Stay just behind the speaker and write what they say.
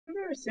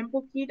a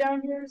simple key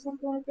down here or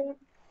something like that?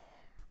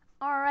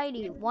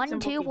 Alrighty, 1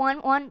 Simple 2 key. 1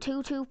 1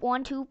 2 2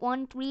 1 2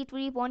 1 3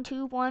 3 1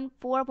 2 1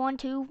 4 1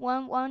 2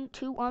 1 1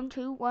 2 1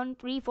 2 1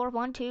 3 4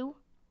 1 2.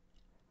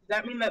 Does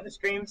that mean that the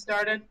stream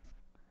started?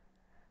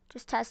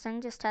 Just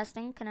testing, just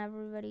testing. Can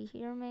everybody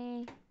hear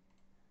me?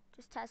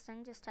 Just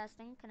testing, just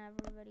testing. Can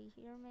everybody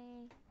hear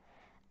me?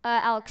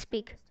 Alex,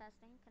 speak.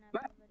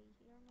 What?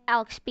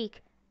 Alex,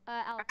 speak.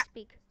 Alex,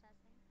 speak.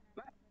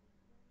 What?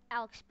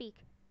 Alex, speak.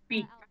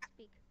 Speak. Alex,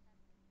 speak.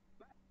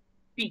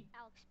 Speak.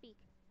 Alex, speak.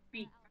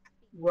 Speak.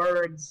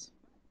 Words.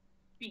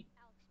 Speak.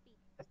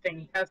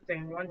 Testing,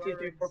 testing. 1, 2,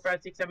 3, 4,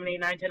 5, 6, 7, 8,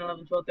 9, 10,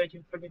 11, 12,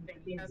 13, 14,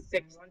 15,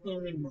 16.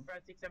 4,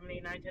 5, 6, 7,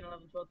 8, 9, 10,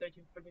 11, 12,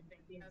 13, 14,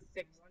 15,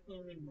 16.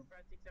 4,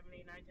 5, 6, 7,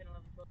 8, 9, 10,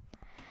 11, 12.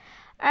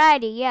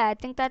 Alrighty, yeah, I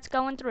think that's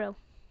going through.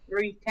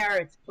 3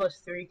 carrots plus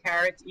 3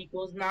 carrots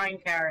equals 9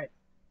 carrots.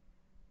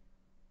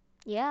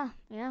 Yeah,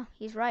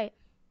 he's right.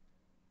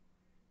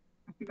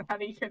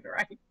 Not even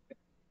right.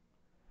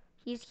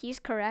 He's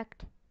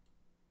correct.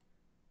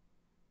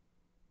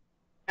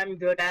 I'm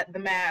good at the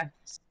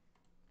maths.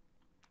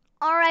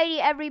 Alrighty,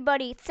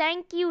 everybody,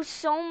 thank you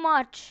so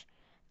much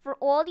for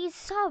all these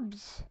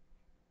subs.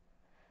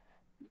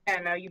 Yeah,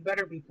 now you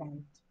better be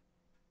thanked.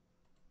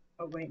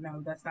 Oh wait,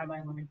 no, that's not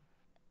my line.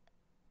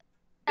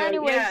 So,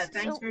 Anyways, yeah,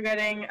 thanks for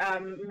getting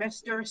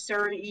Mr.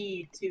 Sir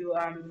E to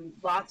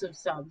lots of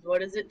subs.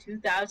 What is it,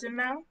 2,000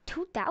 now?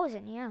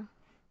 2,000, yeah.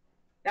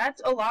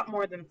 That's a lot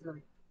more than 3.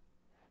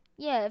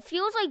 Yeah, it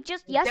feels like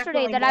just It's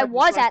yesterday definitely that I more than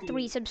was at 3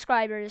 20.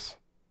 subscribers.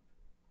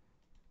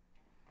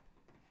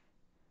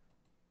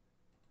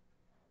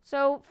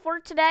 So for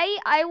today,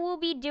 I will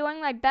be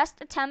doing my best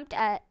attempt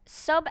at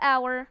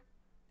sub-hour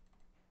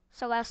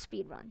Celeste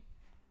speedrun.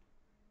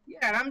 Yeah,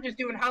 and I'm just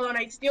doing Hollow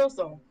Knight Steel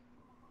Soul.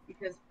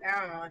 Because,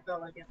 I don't know, I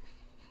felt like it.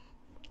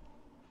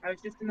 I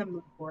was just in the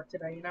mood for it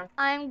today, you know?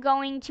 I'm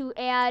going to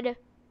add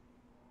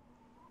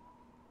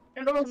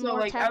And some also, more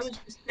like, I was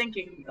text. just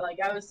thinking, like,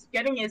 I was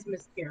getting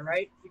Ismus here,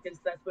 right? Because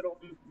that's what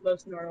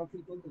most normal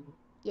people do.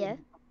 Yeah.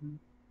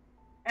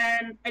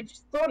 And I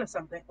just thought of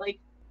something, like,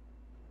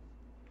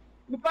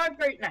 the 5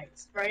 Great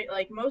Knights, right?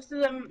 Like, most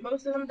of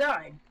them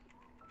died.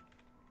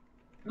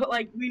 But,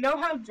 like, we know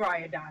how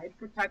Dryad died,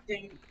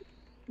 protecting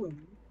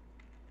Queen.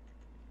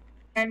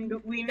 And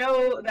we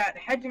know that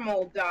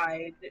Hegemol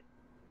died.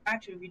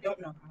 Actually, we don't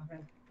know how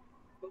Hegemol,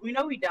 but we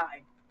know he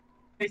died.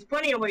 There's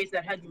plenty of ways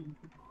that Hegemol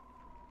could die.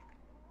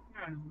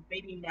 I don't know,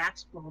 maybe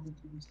Nax crawled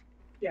into his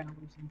shell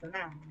or something, I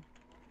don't know.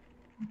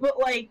 But,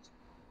 like,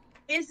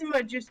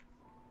 Isma just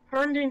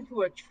turned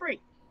into a tree.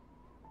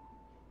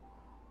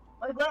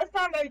 Like, last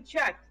time I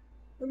checked,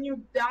 when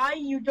you die,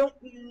 you don't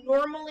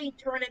normally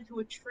turn into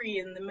a tree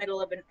in the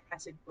middle of an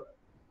acid growth.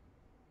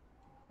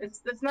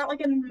 That's not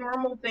like a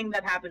normal thing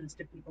that happens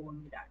to people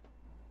when we die.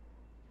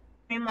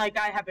 I mean, like,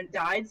 I haven't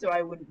died, so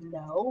I wouldn't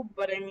know,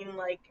 but I mean,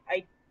 like,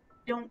 I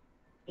don't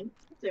think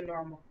it's a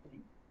normal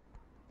thing.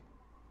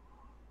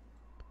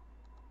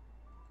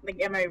 Like,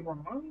 am I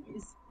wrong?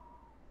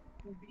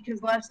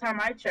 Because last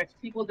time I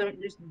checked, people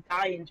don't just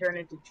die and turn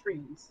into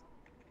trees.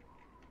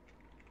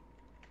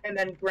 And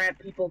then grant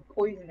people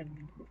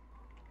poisoning.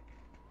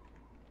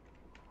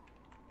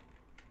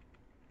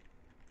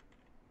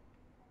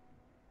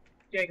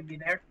 Jacob, you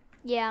there?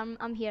 Yeah,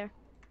 I'm here.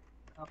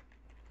 Oh.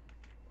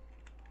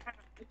 I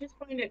just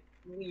find it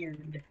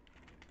weird.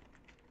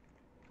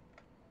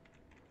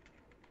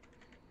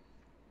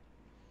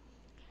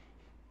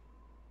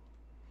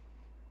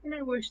 And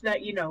I wish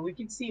that, you know, we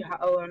could see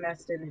Hollow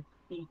Nest in its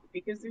peak,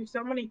 because there's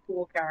so many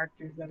cool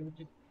characters that are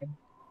just dead.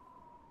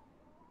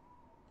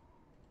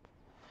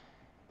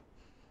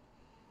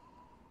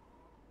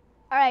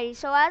 Alright,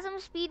 so as I'm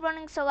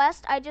speedrunning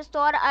Celeste, I just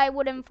thought I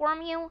would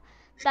inform you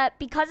that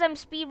because I'm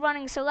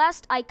speedrunning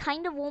Celeste, I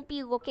kind of won't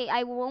be looking,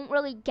 I won't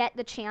really get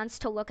the chance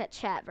to look at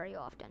chat very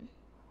often.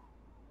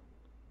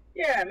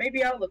 Yeah,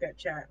 maybe I'll look at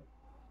chat.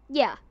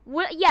 Yeah,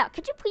 yeah,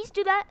 could you please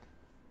do that?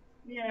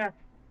 Yeah,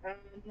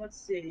 let's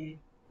see.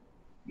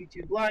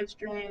 YouTube live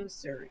streams,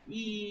 Sir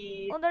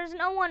E. Well, there's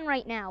no one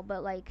right now,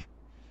 but like...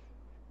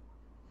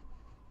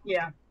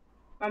 Yeah,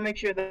 I'll make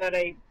sure that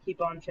I keep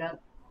on chat.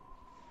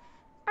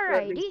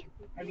 Alrighty.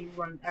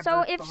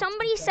 So if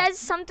somebody says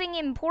something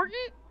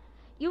important,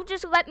 you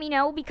just let me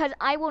know because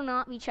I will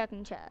not be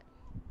checking chat.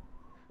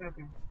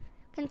 Okay.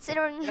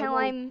 Considering how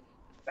I'm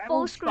I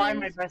full will try screen.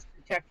 my best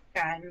to check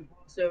chat and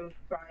also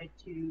try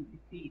to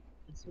defeat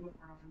Isma at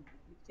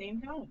the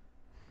same time.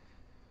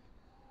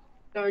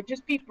 So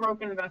just beat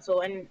Broken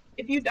Vessel, and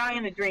if you die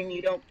in a dream,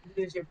 you don't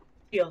lose your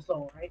Steel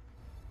Soul, right?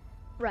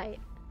 Right.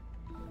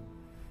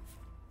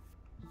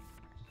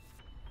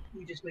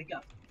 You just wake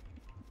up.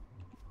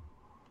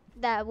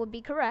 That would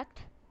be correct.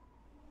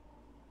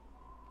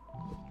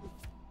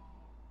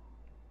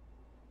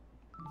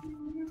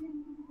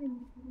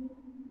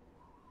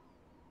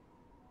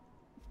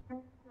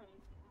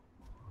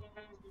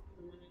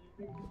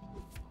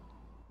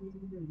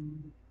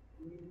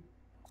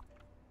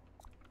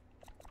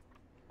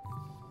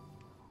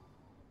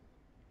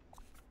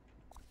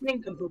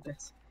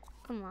 Nincompoops.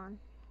 Come on.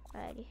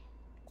 Alrighty.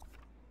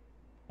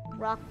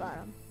 Rock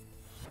bottom.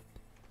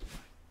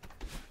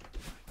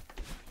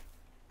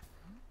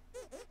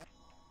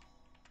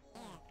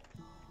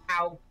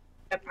 Ow.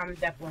 Yep, I'm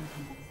definitely.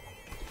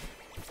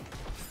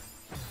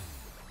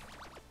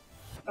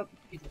 Oh,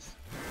 Jesus.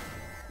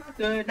 Not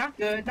good, not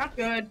good, not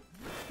good.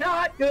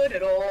 Not good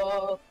at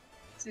all.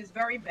 This is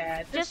very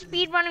bad. Just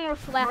speedrunning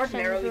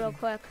reflections real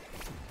quick.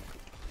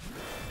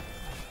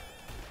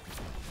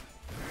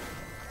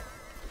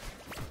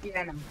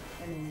 Yeah, I know.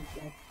 I mean,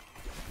 yeah.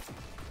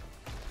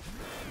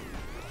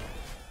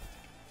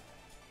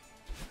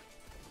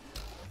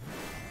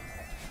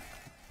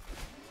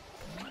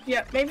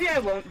 Yeah, maybe I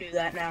won't do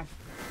that now.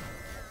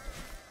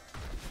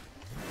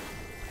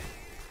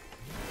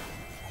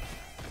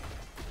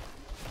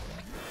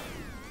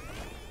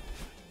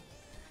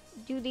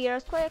 Do the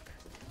earthquake.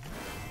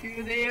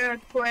 Do the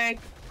earthquake.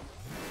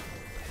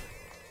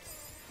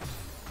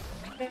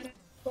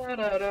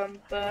 Ba-da-dum,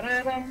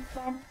 ba-da-dum,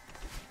 bum.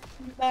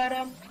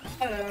 Ba-dum,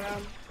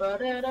 ba-da-dum,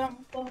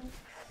 ba-da-dum, bum.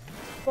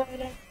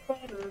 Ba-dum,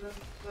 ba-da-dum,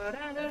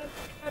 ba-da-dum.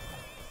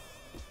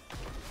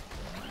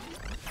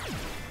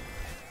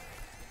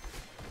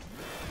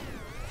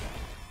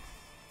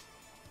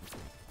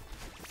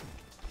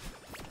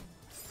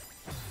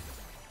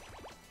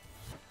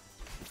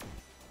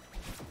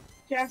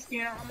 Just,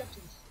 you know, how much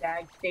is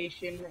Stag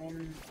Station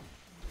and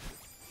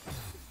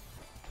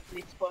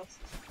Police Quest?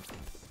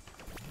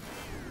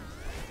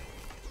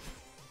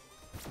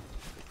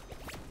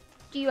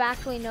 Do you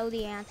actually know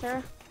the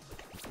answer?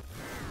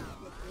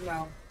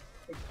 No,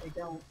 I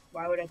don't.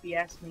 Why would I be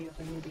asking you if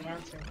I knew the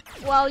answer?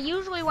 Well,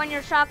 usually when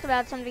you're shocked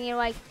about something, you're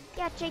like,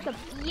 yeah, Jacob,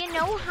 you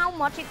know how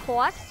much it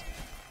costs?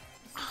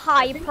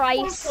 High price.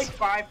 It costs like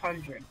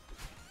 500.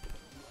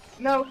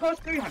 No, it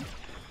costs 300.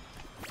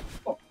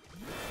 Oh.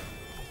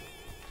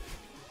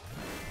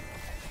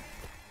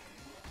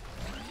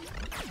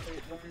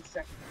 Wait 1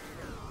 second.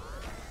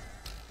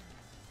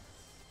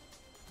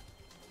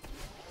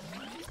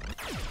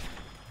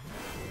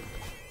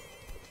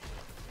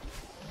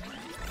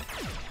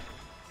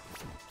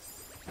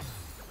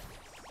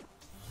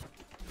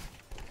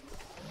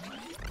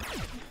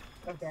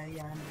 Okay,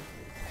 yeah, I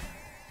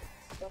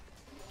know.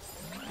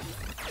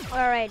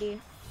 Alrighty.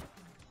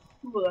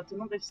 Ooh, that's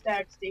another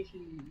Stag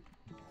Station.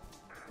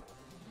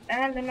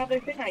 And another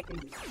thing I can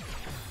do.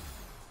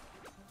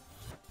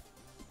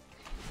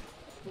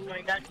 Oh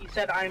my god, he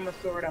said I'm a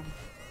sort of.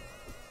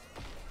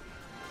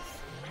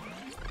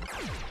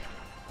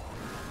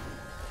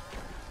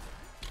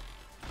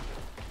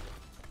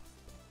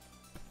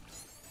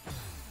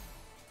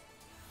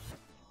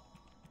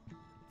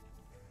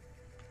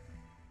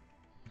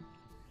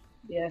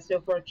 Yeah,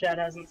 so far chat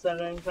hasn't said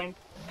anything.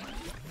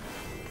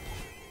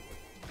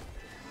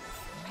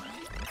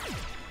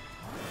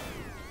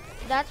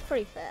 That's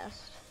pretty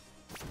fast.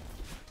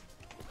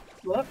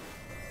 What?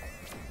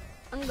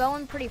 I'm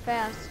going pretty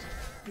fast.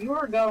 You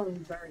are going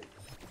very.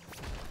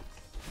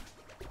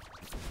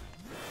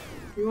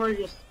 You are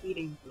just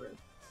speeding through.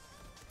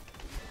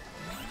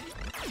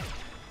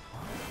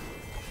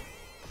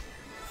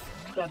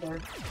 Feather.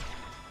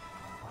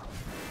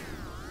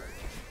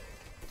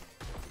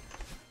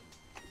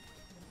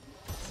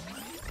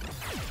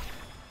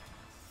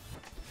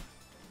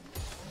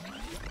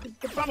 It's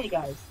the funny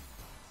guys.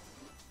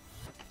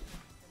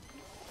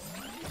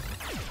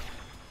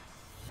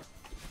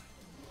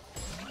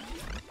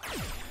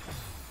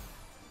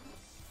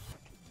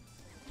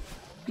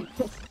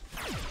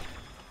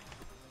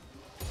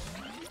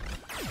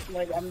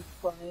 Like, I'm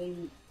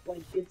playing,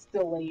 like, it's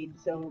delayed,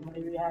 so my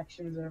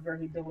reactions are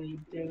very delayed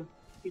too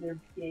to their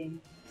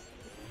game.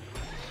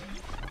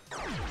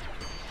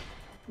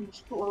 I'm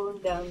slowing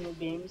down the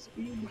game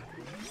speed.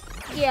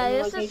 Yeah, I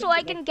mean, this like, is so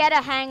I can get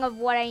a hang of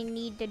what I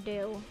need to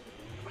do.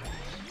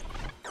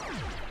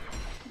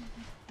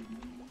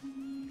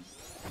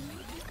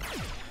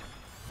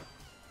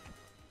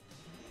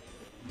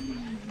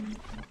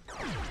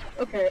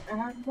 Okay,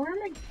 where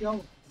am I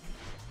going?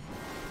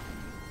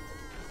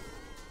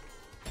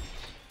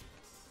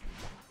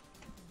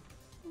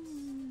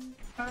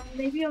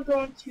 Maybe I'll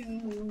go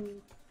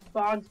to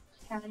Boggs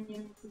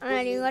Canyon.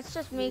 Alrighty, let's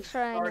just make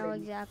sure I know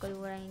exactly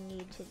what I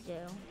need to do.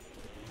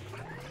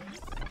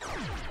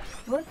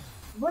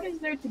 What is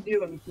there to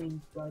do in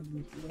Queen's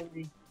Garden,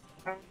 really?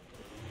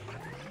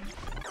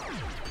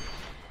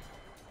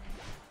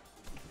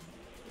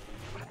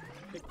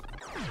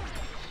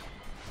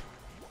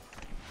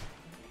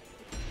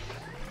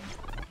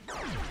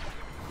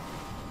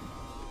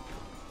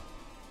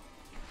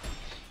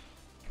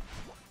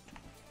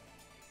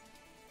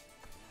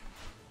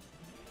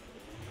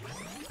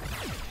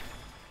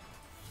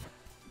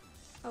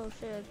 Oh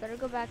shit, better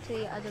go back to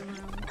the other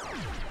room.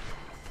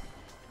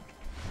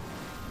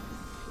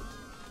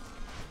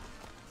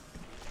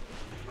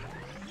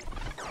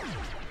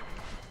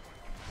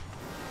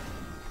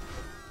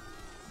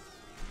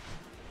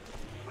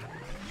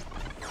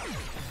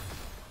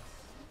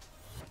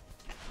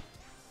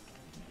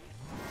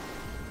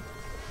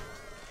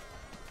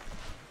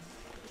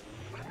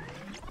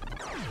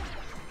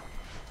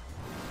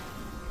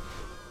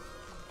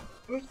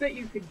 Where's that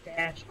you could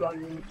dash while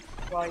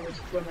you're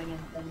swimming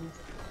and things.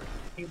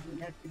 You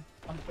wouldn't have to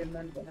jump in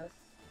them there.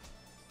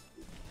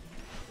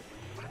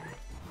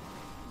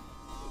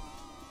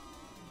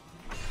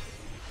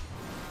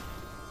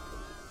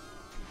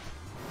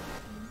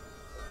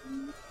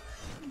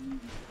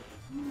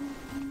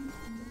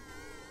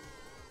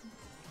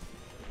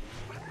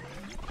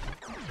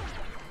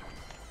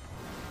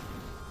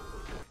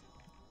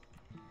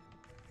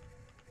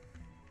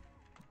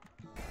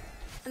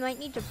 I might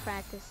need to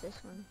practice this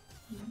one.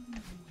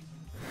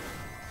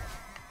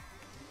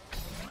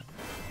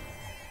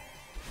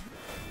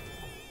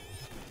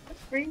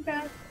 Green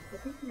pass? I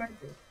think you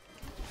might do.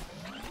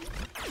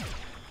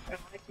 Oh,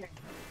 I can't.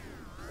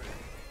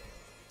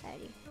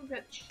 Ready. I've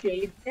got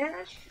Shade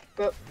Dash,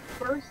 but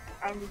first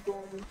I'm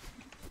going to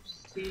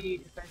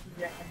see if I can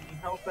get any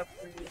health up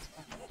for this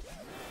time.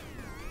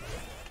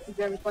 Because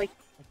I was like,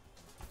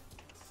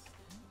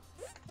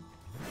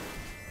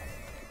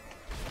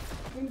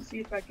 let me see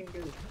if I can do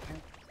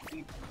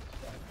it.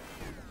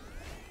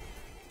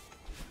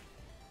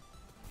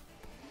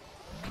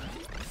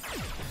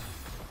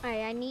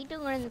 Alright, I need to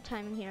learn the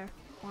timing here.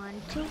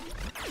 1, 2.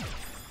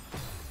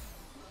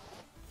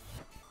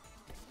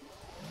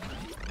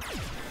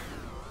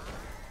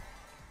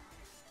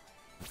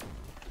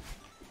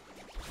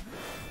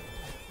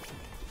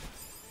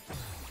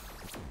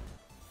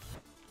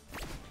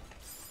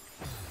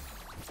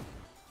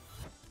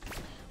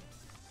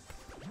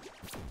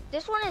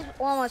 This one is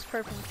almost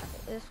perfect.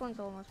 This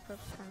one's almost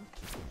perfect time.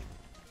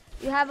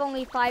 You have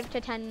only 5 to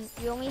 10.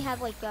 You only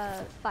have like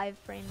 5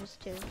 frames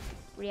to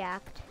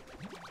react.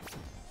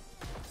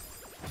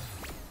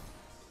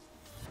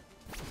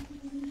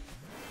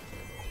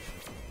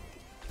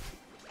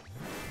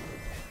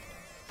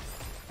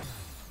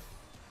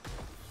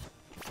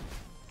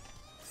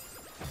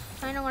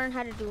 Trying to learn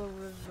how to do a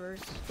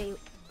reverse state.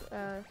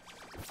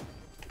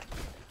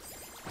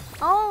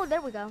 Oh,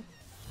 there we go. I'm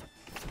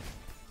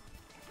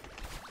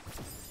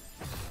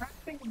trying to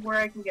think of where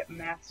I can get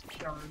mask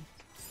shards.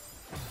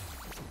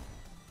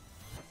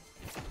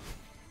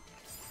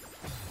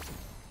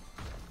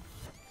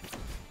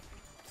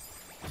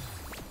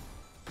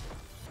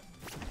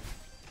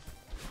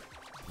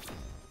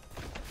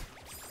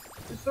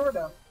 Sort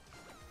of.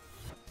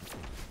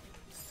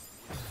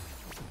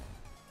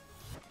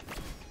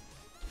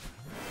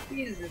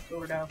 Jesus,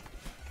 sort of.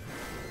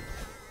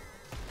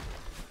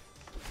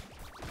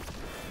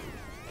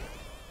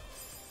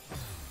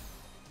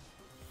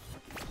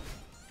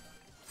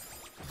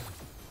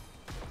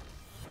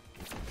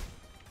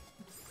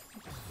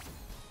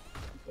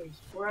 Okay,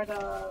 spread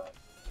up.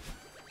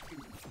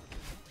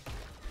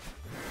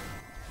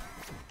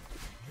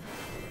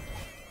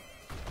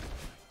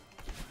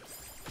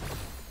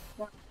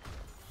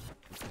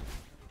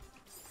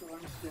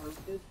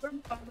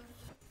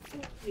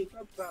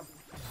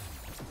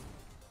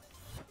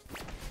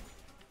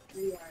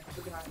 Yeah, I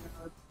forgot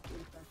how to do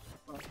that.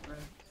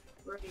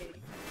 Right.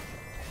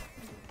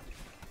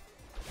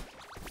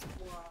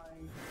 Why?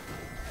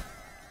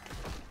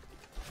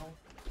 Oh.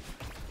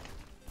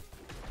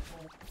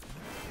 Oh.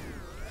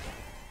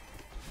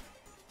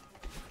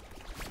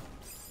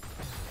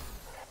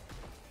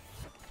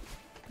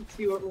 Let's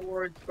see what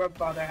rewards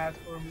Grubfather has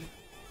for me.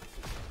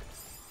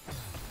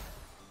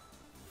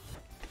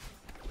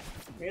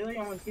 Really?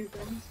 Only 2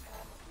 things?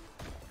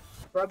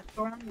 Grub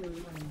Storm and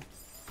money.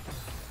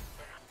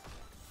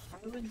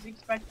 I was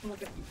expecting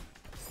like a few.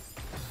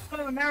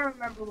 Oh, now I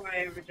remember why I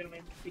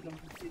originally was going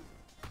to do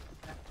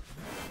that.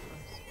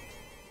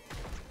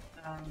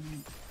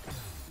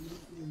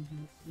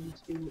 Need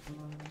to,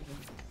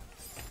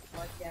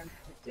 I can't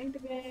think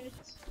of it.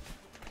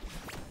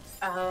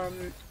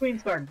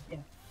 Queen's Garden, yeah.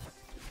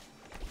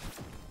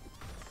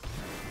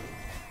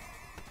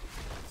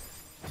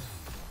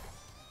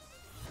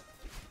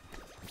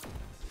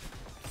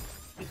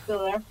 You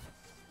still there?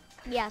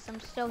 Yes,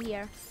 I'm still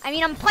here. I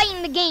mean, I'm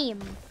playing the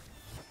game.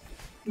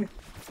 Of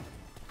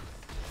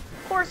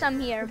course I'm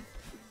here.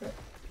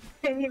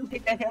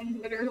 I'm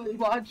literally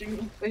watching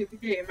you play the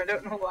game. I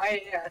don't know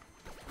why I asked.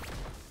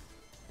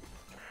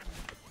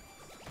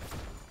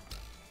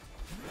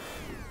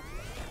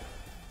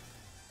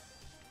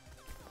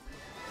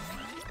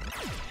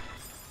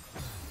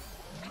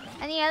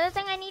 And the other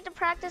thing I need to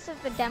practice is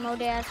the demo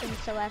dash in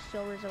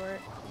Celestial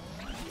Resort.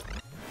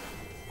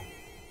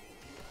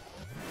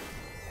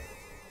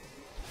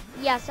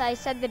 Yes, I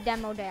said the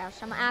demo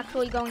dash. I'm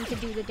actually going to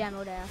do the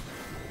demo dash.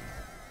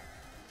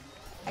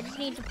 I just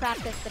need to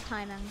practice the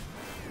timing.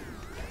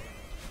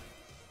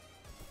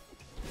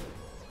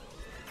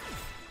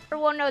 Or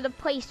well, no, the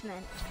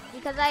placement,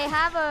 because I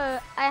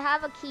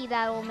have a key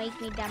that will make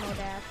me demo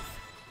dash.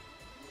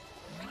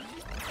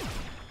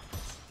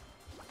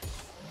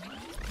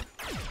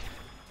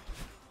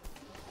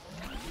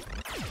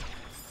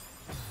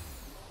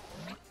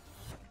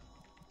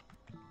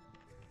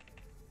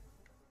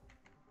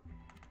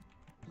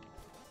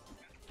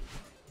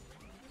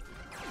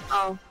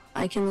 Oh,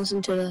 I can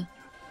listen to the...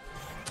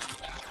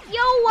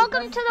 Yo,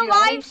 welcome to the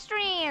live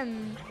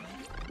stream.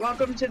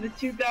 Welcome to the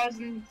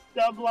 2000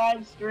 sub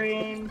live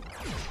stream.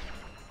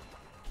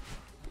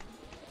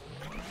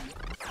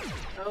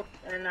 Oh,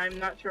 and I'm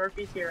not sure if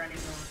he's here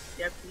anymore.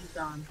 Yep, he's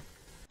gone.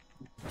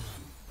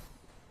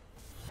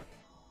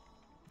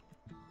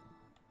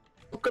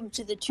 Welcome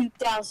to the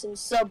 2000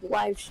 sub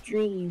live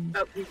stream.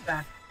 Oh, he's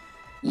back.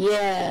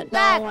 Yeah,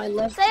 Back. no, I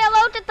left. Say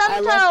hello to I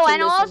love Thumbtoe, to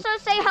and listen. also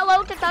say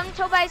hello to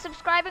Thumbtoe by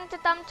subscribing to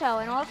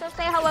Thumbtoe, and also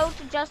say hello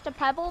to Just a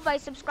Pebble by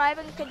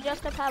subscribing to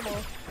Just a Pebble.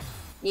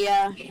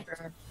 Yeah,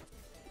 sure.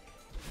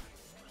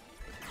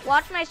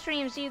 Watch my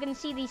stream so you can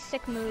see these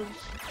sick moves.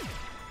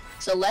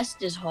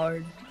 Celeste is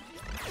hard.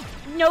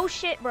 No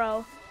shit,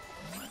 bro.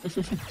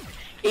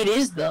 It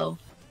is though.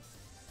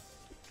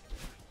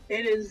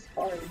 It is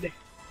hard.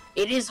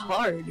 It is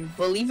hard.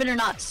 Believe it or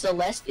not,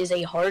 Celeste is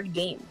a hard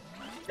game.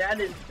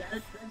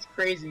 That's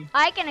crazy.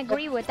 I can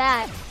agree with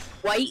that.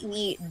 Quite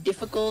the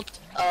difficult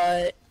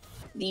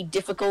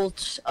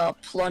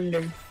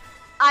plunder.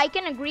 I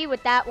can agree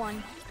with that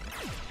one.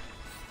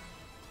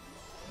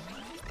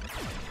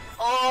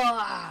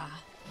 Oh,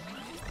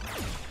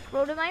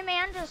 Bro, did my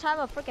man just have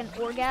a freaking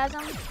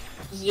orgasm?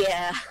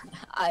 yeah,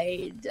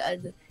 I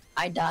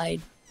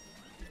died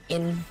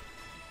in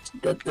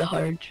the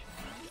hard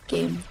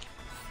game.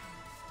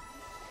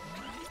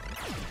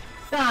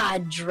 Ah,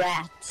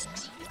 drat.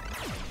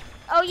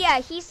 Oh yeah,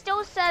 he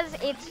still says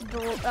it's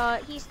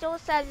he still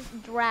says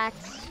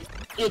drats.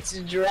 It's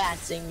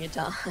dratzing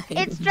time.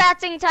 It's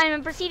dratzing time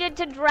and proceeded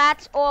to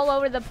drats all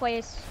over the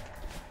place.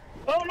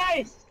 Oh,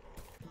 nice.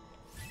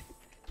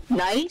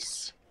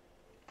 Nice.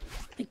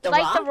 Like the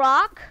Like rock? the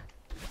rock?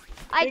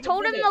 I Take a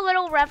told him minute. the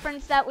little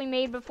reference that we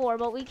made before,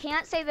 but we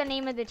can't say the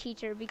name of the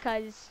teacher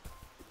because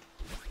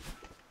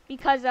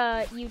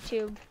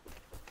YouTube.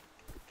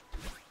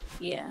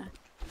 Yeah.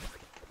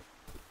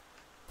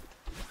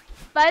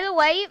 By the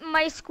way,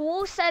 my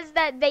school says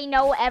that they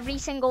know every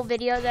single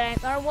video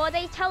that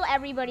they tell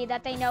everybody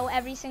that they know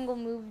every single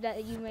move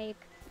that you make.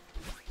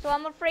 So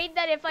I'm afraid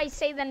that if I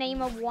say the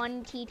name of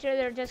one teacher,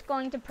 they're just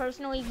going to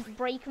personally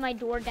break my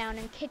door down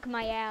and kick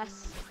my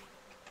ass.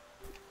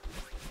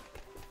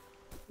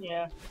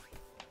 Yeah.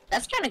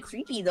 That's kind of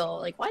creepy though.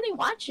 Like, why are they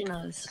watching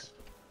us?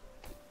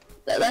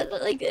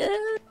 Like,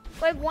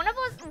 Like one of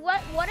us,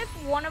 what if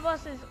one of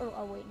us is,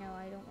 oh wait, no,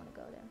 I don't want to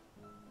go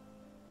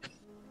there.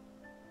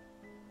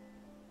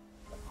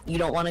 you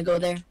don't want to go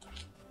there?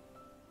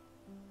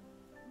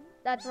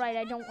 That's right,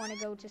 I don't want to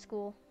go to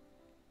school.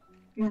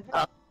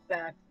 Oh.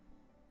 Back.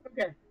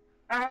 Okay.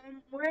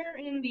 Where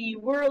in the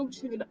world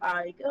should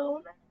I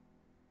go?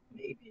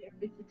 Maybe I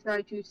could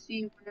try to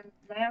see where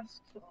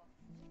masks are.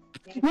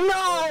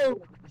 No!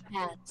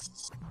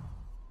 Cats.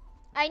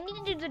 I need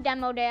to do the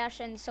demo dash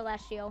and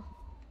Celestial.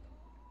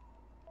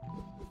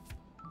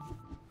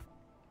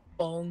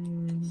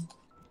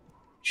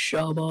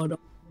 Shabba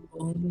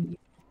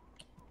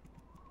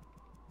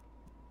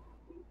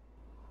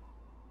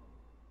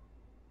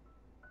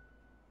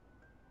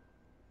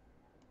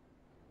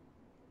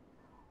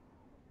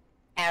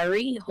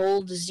Harry,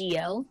 hold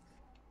ZL.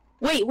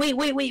 Wait,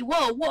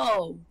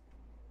 whoa.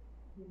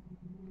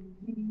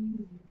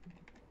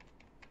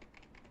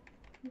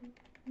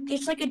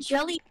 It's like a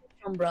jellyfish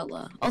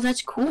umbrella. Oh,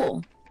 that's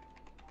cool.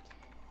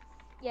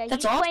 Yeah,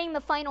 That's he's all? playing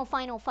the final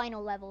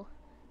level.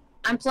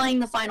 I'm playing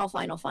the final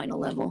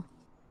level.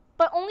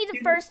 But only the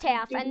first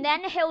half, and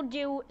then he'll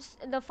do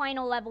the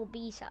final level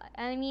B side.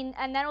 And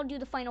then he'll do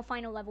the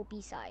final level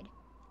B side.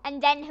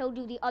 And then he'll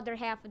do the other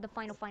half of the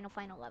final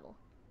level.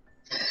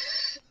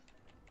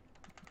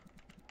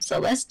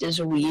 Celeste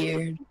is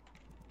weird.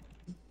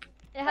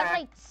 It has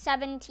like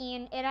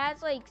 17, it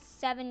has like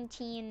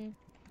 17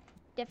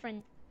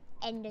 different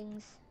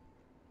endings.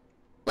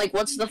 Like,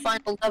 what's the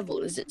final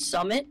level? Is it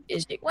Summit?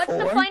 Is it What's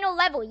Core? the final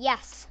level?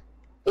 Yes.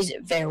 Is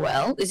it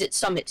Farewell? Is it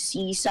Summit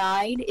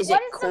Seaside? Is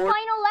What it is Core? the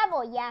final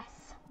level? Yes.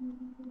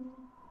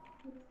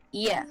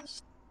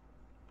 Yes.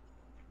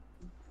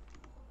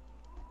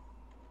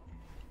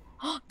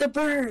 The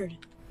bird.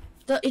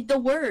 The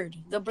word.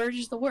 The bird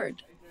is the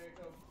word.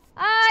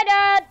 Hi,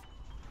 Dad.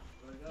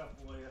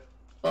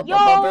 Bird.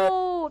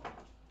 Yo.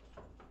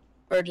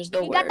 Bird is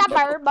the You word. got the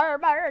bird.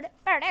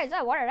 Bird is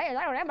the word.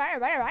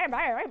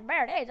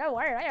 Bird is the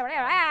word.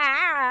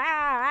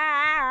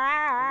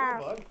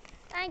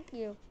 Thank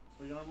you.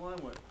 Who are you online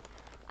with?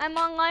 I'm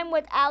online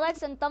with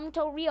Alex and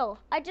Thumbtoe Real.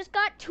 I just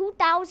got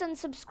 2,000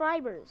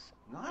 subscribers.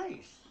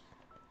 Nice.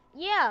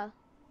 Yeah.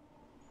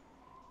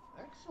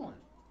 Excellent.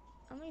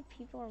 How many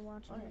people are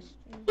watching this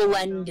stream?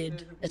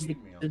 Blended, as the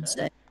would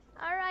say.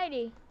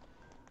 Alrighty.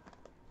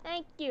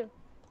 Thank you.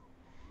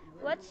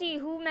 Let's see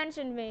who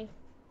mentioned me.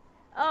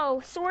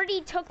 Oh,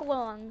 Sorty took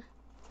long.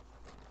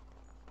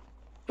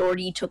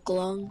 Sorty took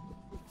long.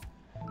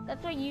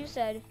 That's what you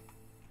said.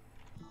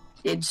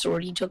 Did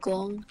Sorty took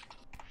long?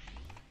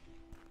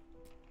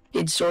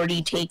 Did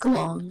Sorty take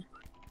long?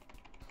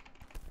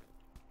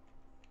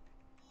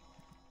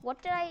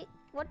 What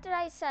did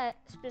I say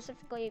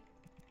specifically?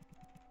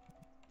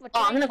 What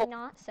Oh, did I'm gonna I go-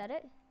 not said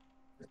it?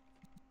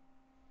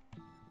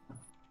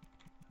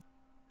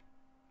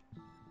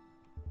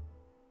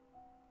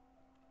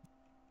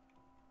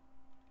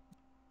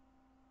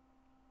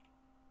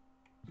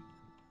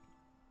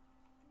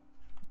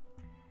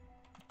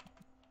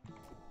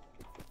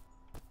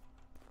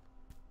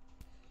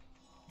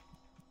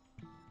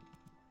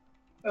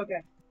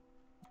 Okay.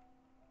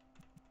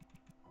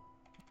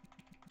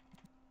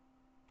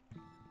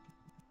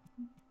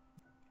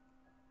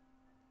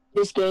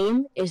 This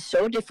game is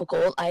so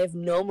difficult. I have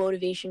no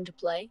motivation to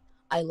play.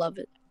 I love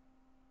it.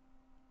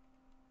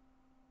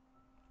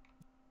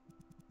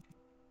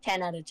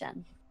 10 out of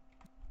 10.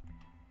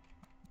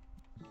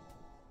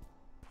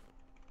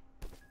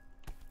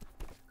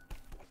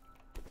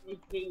 I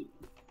hate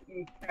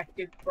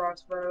infected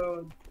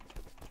crossroads.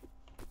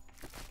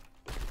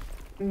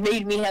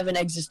 Made me have an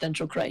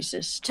existential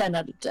crisis. 10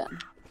 out of 10.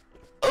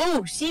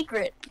 Oh,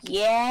 secret.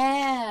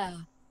 Yeah.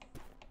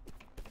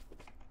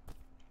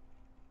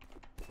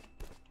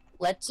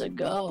 Let's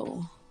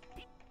go.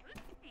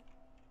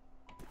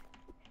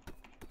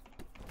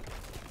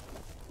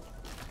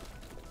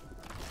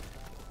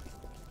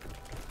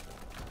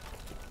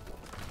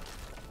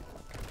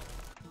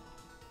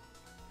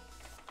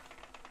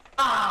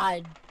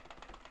 God.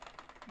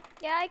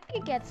 Yeah, I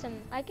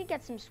could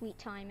get some sweet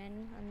time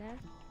in on there.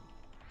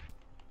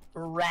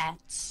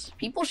 Rats.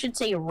 People should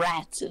say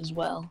rats as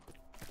well.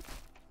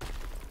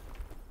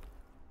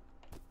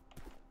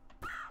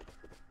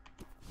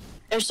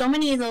 There's so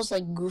many of those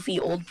like goofy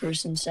old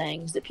person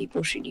sayings that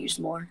people should use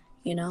more,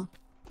 you know?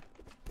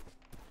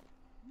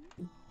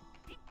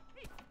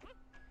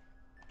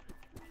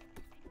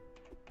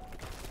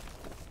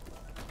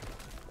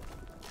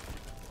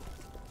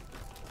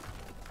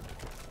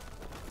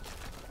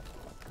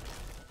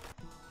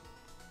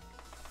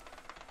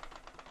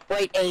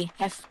 Quite a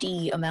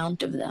hefty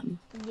amount of them.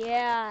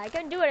 Yeah, I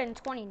could do it in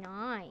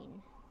 29.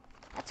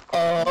 That's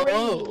Oh.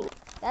 crazy.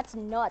 That's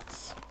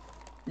nuts.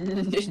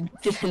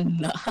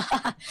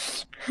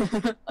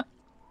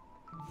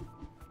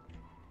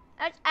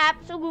 That's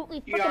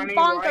absolutely freaking Gianni,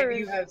 why do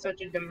you bonkers. have such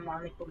a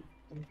demonic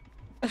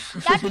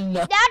That's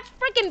No. that's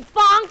freaking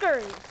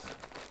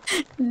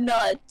bonkers.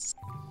 Nuts.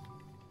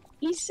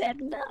 He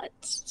said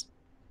nuts.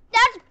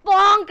 That's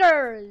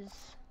bonkers.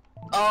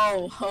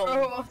 Oh,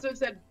 Oh, also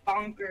said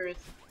bonkers.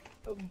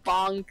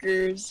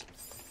 bonkers.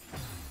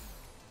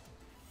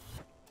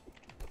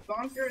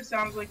 Bonkers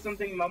sounds like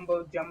something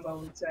Mumbo Jumbo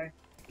would say.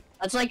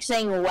 That's like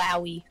saying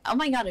wowie. Oh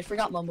my god, I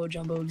forgot Mumbo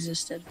Jumbo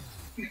existed.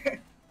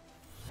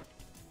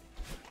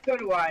 So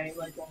do I,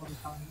 like, all the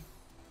time.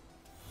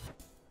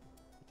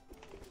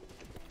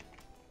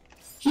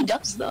 He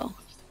does though.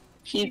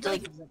 He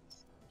like doesn't.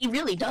 he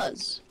really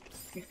does.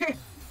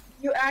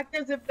 You act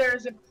as if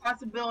there's a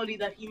possibility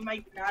that he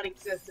might not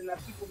exist and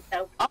that people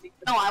doubt Oh, his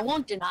existence. no, I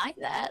won't deny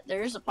that.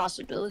 There is a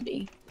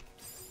possibility.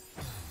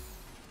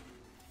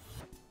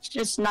 It's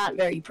just not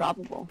very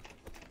probable.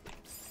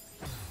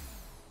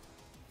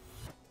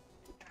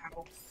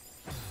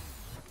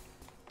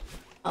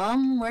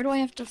 Ow. Where do I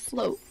have to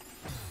float?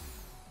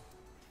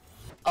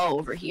 Oh,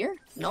 over here?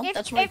 No,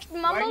 that's right. If Why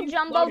are Mumbo you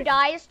Jumbo floating?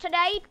 dies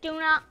today, do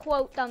not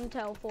quote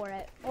Thumbtail for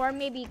it, or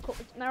maybe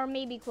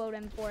quote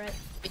him for it.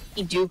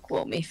 You do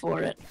quote me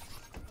for it.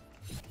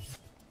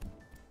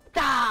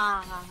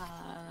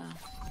 Ah.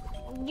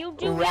 You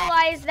do Rat.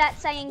 realize that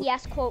saying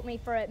yes, quote me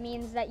for it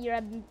means that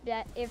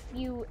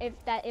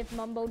if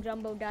Mumbo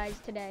Jumbo dies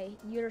today,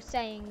 you're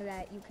saying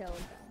that you killed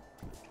him.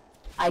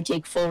 I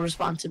take full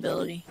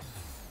responsibility.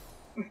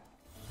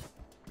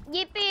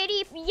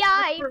 Yippity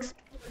yikes!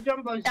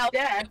 Jumbo's Ow.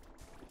 dead.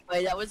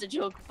 Wait, that was a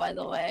joke, by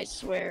the way, I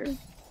swear.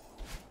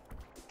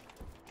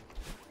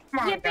 Come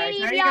on, guys,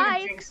 now you're gonna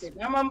jinx it.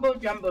 Now Mumbo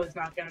Jumbo's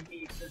not gonna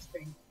be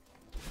existing.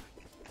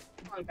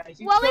 Come on, guys.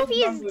 You Well, if killed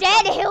he's Mumbo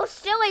dead, Jumbo. he'll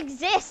still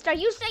exist. Are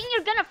you saying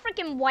you're gonna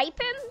freaking wipe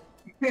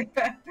him?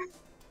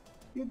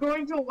 You're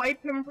going to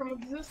wipe him from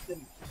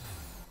existence.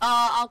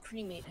 I'll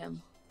cremate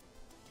him.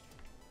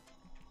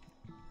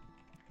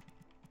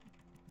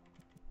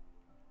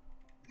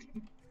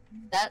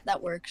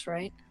 That works,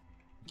 right?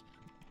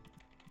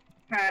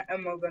 Pat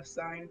Amoga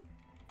sign.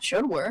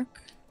 Should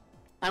work.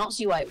 I don't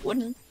see why it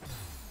wouldn't.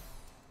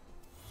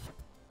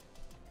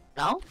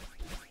 No?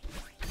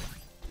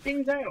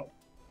 Things out.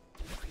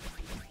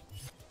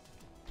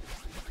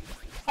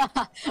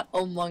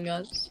 Among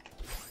Us.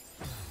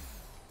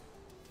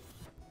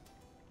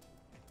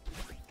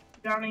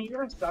 Johnny,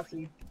 you're a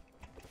sussy.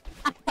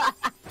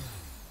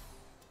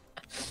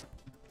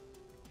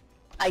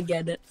 I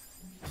get it.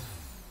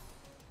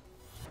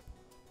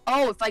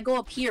 Oh, if I go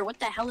up here, what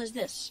the hell is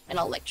this? An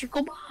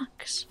electrical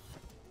box?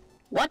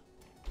 What?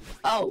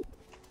 Oh.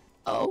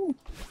 Oh.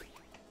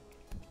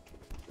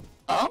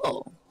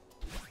 Oh.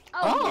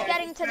 Oh, he's Yeah,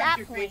 getting just to smash that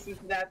your point. face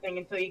into that thing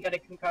until you get a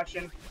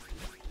concussion.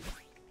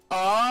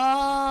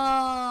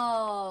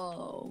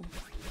 Oh.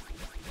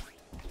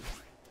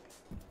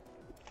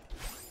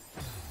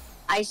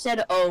 I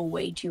said oh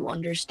way too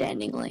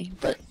understandingly,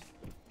 but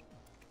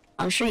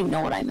I'm sure you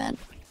know what I meant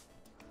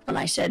when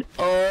I said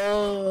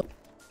oh.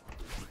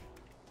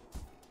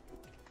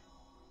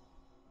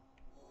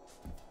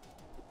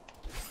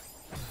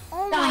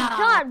 Oh my Ah.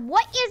 god,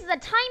 what is the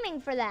timing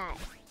for that?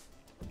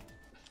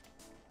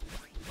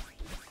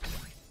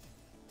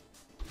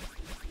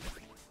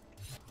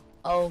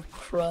 Oh,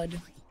 crud.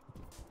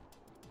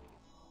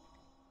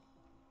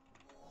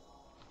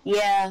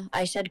 Yeah,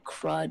 I said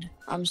crud.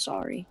 I'm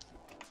sorry.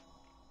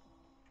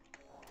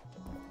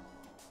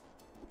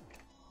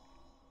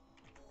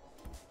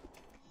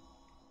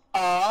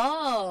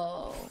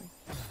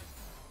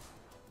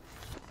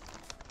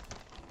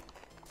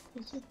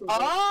 This is the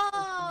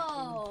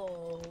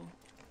Oh!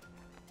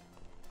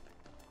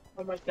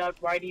 Oh my god,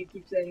 why do you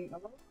keep saying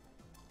oh?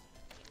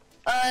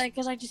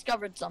 Because I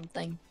discovered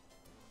something.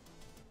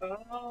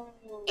 Oh.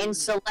 In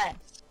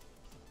Celeste.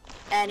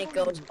 And it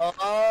goes,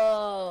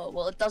 oh.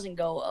 Well, it doesn't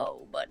go,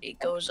 oh, but it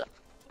goes,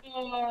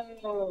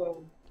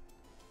 Oh.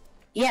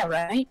 yeah,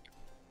 right?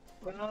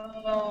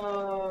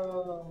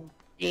 Oh.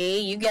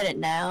 See, you get it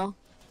now.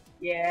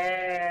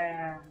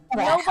 Yeah.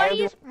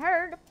 Nobody's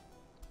heard.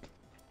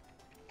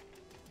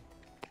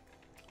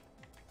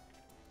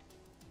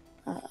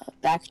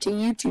 Back to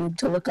YouTube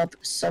to look up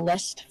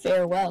Celeste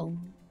Farewell.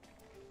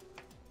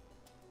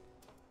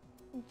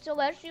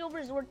 Celestial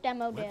Resort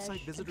Demo Dash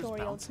Website visitors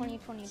Tutorial bouncing?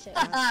 2026.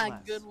 Haha, less.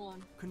 good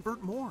one.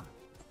 Convert more.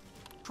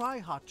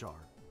 Try Hotjar.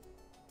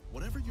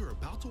 Whatever you're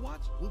about to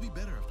watch will be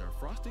better after a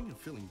frosting and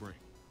filling break.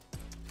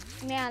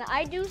 Man,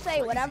 I do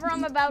say whatever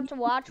I'm about to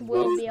watch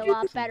will be a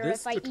lot better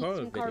This if I eat tutorial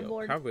some video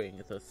cardboard.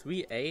 covering the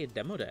 3A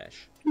demo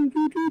dash.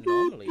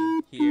 Normally,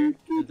 here,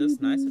 in this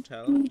nice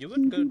hotel, you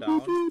would go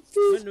down,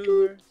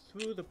 maneuver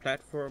through the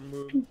platform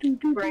room,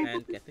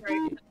 and get the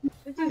key.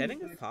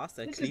 Getting a fast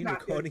and clean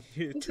recording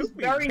here took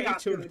me way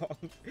too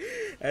long,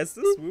 as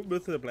this room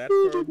with the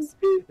platforms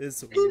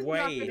is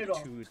way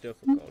too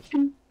difficult.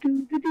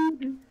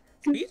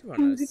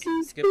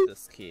 Speedrunners skip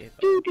this key,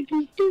 though.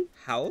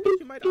 How,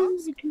 you might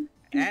ask?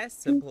 As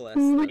simple as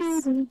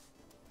this.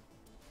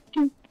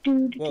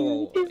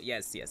 Whoa,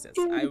 yes.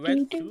 I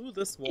went through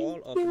this wall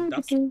of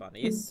dust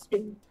bunnies,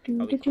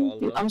 how we call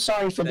them. I'm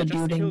sorry for the That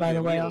just duting, kill by you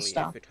the way, I'll immediately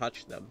stop. if you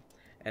touch them.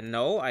 And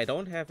no, I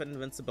don't have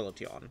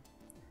invincibility on.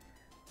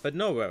 But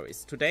no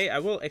worries, today I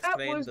will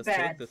explain was the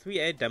bad.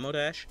 3A demo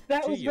dash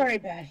That to was you. very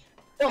bad.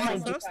 Oh That my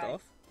was god. First bad.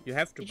 off, you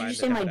have to Did buy you the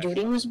say my demo dash.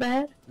 duting was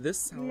bad? This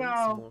sounds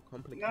No. more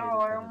complicated No,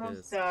 I than it almost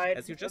is. died.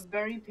 As you just a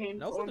very Now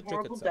painful for and the trick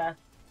horrible itself. death.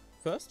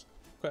 First,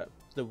 grab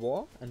the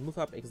wall and move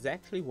up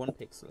exactly 1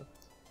 pixel.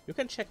 You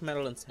can check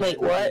Madeline's Wait,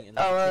 hand what? being in between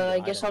the I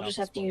light guess and I'll dark just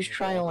have to spot use of the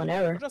trial wall. and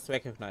error. Or just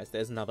recognize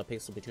there's another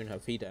pixel between her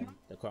feet and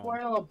the ground.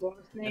 Spoil a boss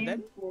name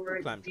then for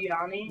climb jump.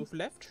 Gianni. Move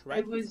left,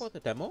 right was before the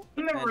demo,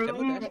 In the and demo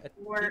room dash at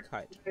where peak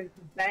height. there's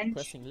a bench.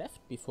 Pressing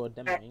left before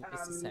demoing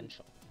is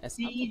essential, as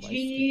CG otherwise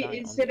you die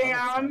is on sitting the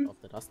other side on, of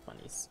the dust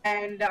bunnies.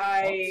 And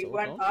I Also,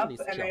 went don't up release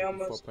and jump I before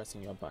almost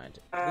pressing your bind.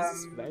 This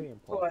is very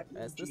important,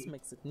 as this CG.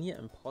 makes it near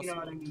impossible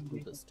what I mean, to do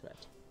Jacob. this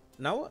threat.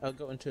 Now I'll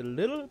go into a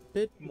little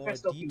bit more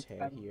press the detail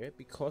button. here,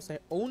 because I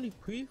only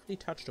briefly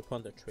touched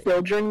upon the trick.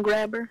 Children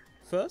grabber?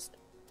 First,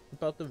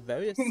 about the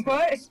various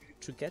What? steps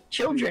to get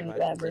Children to the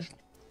right grabber. position.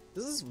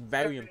 This is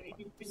very Okay,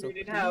 important, you so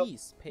figured it out.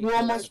 please pay You close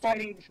almost fought-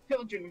 attention. Fighting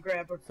children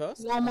grabber.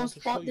 First, You I want almost to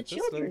show fought you the this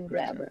little children picture.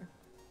 grabber,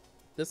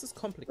 This is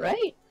complicated,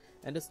 right?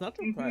 and it's not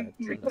required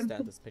to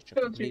understand this picture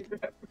Children completely.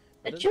 grabber.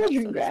 The But it children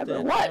helps grabber.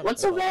 understand What? more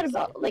What's so bad this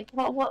about? game. Like,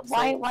 what? So,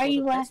 Why for are you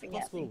the best laughing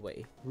at possible me?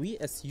 way we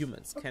as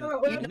humans can Oh,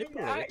 well,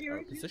 manipulate you're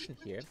our position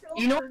here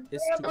You know,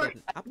 is to get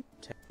an up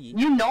tap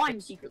you know I'm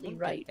secretly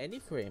right. any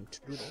frame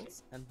to do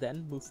this, and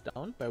then move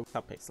down by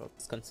subpixels.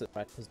 It's considered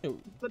right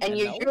position. But And the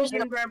you're children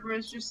just- grabber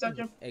is just such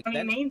a Then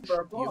funny name for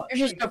a boss.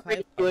 You're just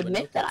afraid to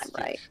admit that I'm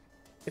right.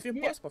 If you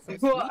Yeah. pause for Well,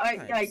 3 I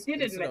times did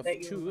instead admit of that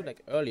you 2 were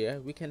like earlier,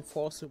 we can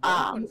force a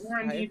Um, You were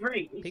indeed 1.5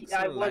 right.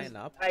 pixel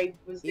lineup I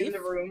was in if the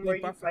room we where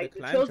you buffer the fight the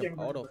climb children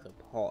jump out grabber. of the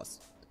pause.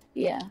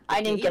 Yeah,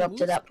 I didn't get up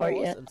to that part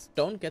yet.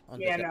 Don't get on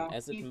Yeah, the gun, no.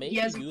 as it He may be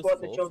hasn't useful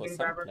fought the for children some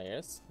grabber.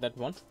 players that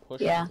want to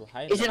push Yeah. into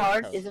high Is it level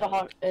hard? Is it a territory,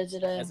 hard? Is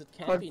it a as it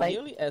can hard be fight?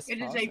 nearly as It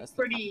is fast a as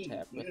pretty, the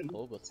up tap with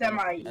pull with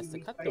semi-easy as the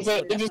cut fight. Is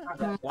it- it is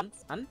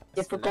once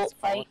difficult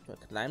fight? the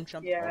climb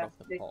jump Yeah, out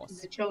of the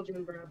pause. the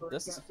children grabber.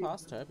 This is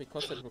faster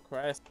because it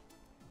requires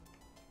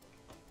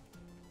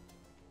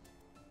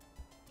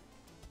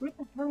Where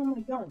the hell am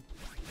I going?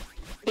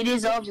 It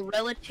is of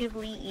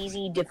relatively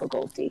easy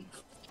difficulty.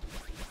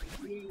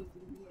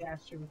 Yeah,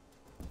 sure.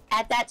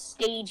 At that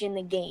stage in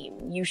the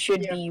game, you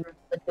should Yeah, be sure.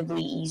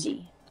 relatively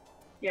easy.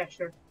 Yeah,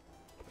 sure.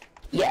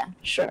 Yeah,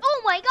 sure.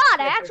 Oh my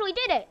god, I Yeah, sure. actually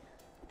did it!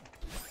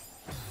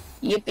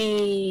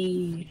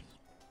 Yippee!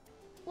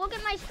 Look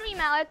at my stream,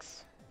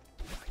 Alex.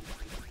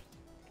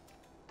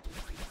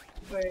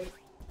 Wait.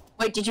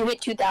 Wait, did you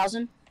hit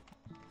 2,000?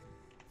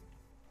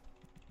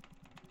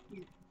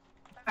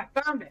 I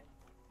found it.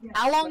 Yeah,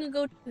 How long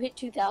ago did you hit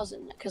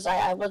 2,000? Because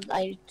I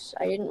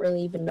didn't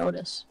really even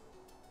notice.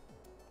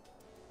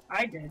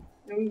 I did.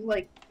 It was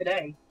like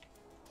today.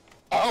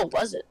 Oh,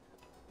 was it?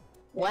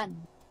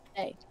 When?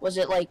 Hey, was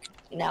it like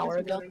an hour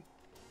This ago? morning.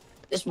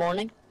 This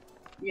morning?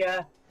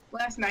 Yeah.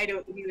 Last night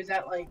he was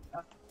at like.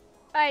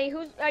 Hey,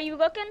 are you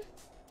looking?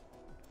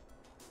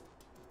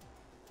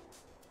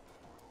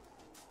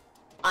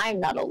 I'm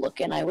not a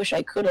lookin'. I wish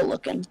I could a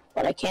lookin',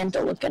 but I can't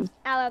a lookin'.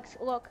 Alex,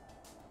 look.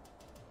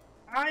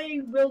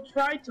 I will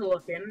try to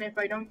look in if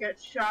I don't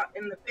get shot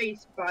in the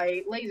face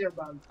by laser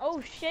bugs.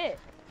 Oh shit.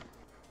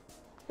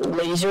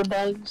 Laser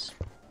bugs?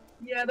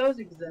 Yeah, those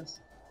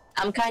exist.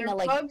 I'm kind They're of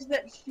like. bugs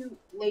that shoot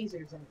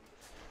lasers in.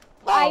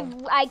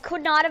 I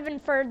could not have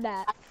inferred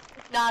that.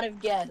 Not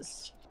have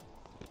guessed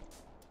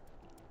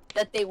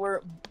that they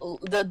were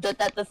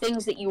that the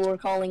things that you were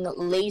calling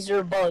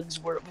laser bugs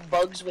were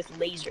bugs with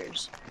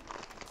lasers.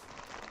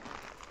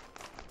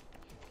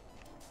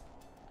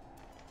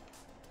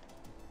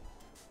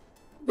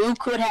 Who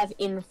could have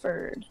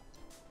inferred?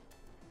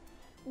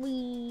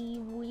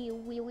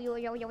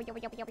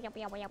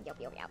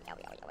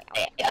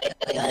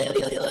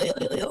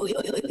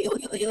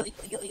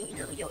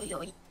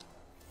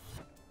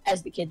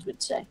 As the kids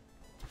would say.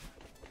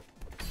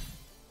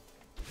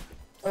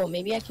 Oh,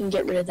 maybe I can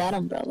get rid of that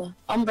umbrella.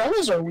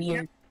 Umbrellas are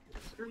weird.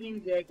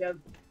 Screen, Jacob.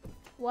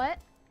 What?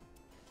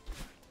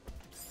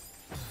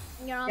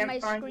 You're on my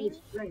Can't find screen? your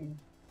screen.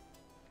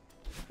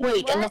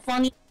 Wait, and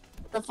What?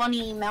 the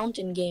funny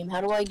mountain game.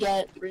 How do I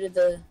get rid of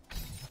the?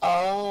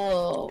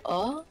 Oh.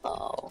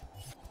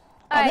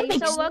 Alright,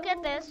 makes- so look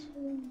at this.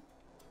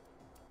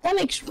 That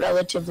makes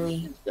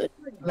relatively good.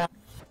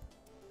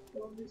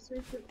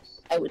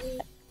 I would.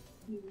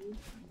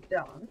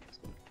 Dot.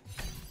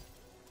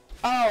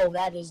 Oh,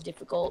 that is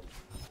difficult.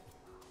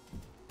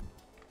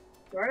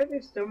 Why are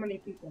there so many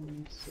people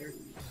named Sir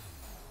E?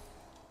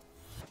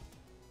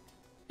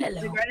 There's a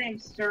Hello. guy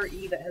named Sir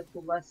E that has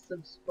less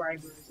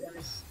subscribers and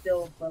is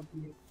still above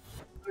you.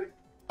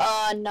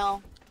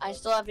 No. I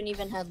still haven't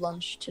even had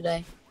lunch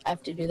today. I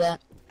have to do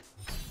that.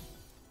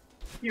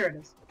 Here it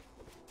is.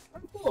 Oh,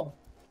 cool.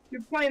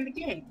 You're playing the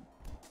game.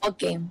 What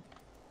game?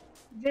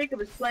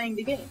 Jacob is playing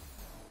the game.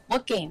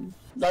 What game?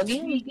 The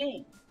game? The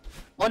game.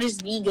 What is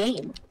the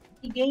game?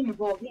 The game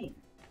of all games.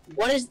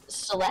 What is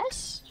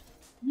Celeste?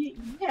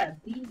 Yeah,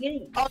 the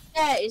game. Oh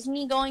yeah, isn't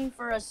he going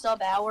for a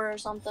sub-hour or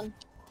something?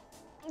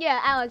 Yeah,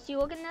 Alex, you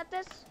looking at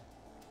this?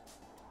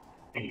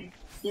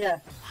 Yeah.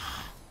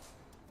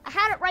 I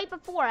had it right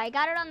before. I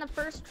got it on the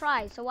first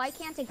try, so why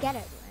can't I get it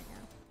right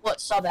now?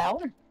 What,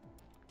 sub-hour?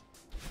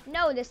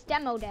 No, this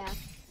demo dash.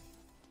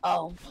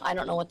 Oh, I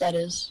don't know what that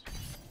is.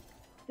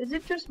 Is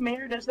it just me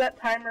or does that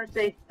timer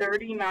say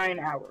 39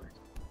 hours?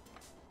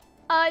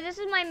 This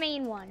is my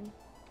main one.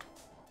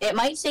 It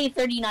might say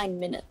 39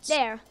 minutes.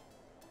 There.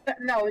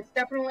 No, it's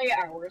definitely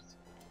hours.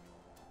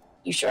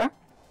 You sure?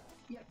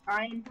 Yep,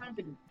 I am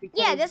confident.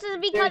 Yeah, this is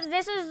because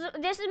there's-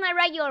 this is my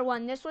regular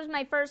one. This was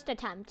my first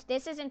attempt.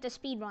 This isn't a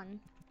speed run.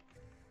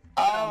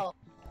 Oh.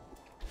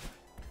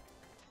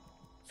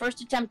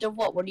 First attempt of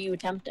what? What are you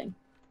attempting?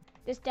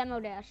 This demo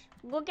dash.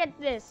 Look at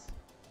this.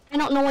 I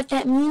don't know what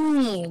that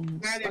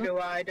means. Neither do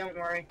I, don't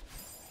worry.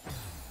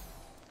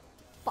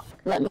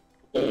 Let me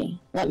see.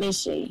 Let me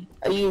see.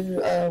 Are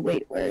you,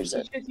 wait, where is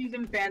He's it? just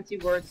using fancy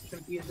words to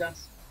confuse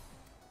us.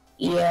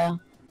 Yeah.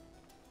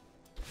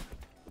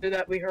 So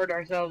that we hurt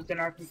ourselves in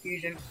our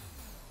confusion.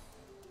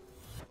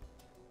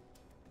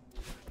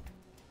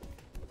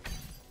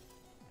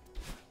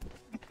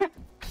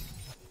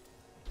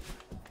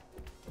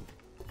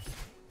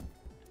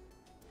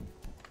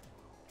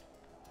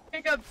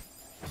 Jacob,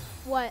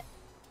 What?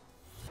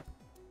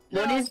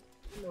 What No. is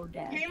demo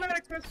dash? came out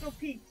of Crystal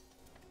Peaks.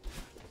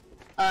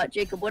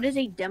 Jacob, what is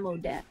a demo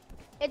dash?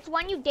 It's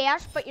when you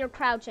dash, but you're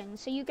crouching,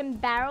 so you can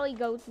barely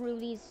go through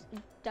these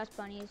dust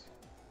bunnies.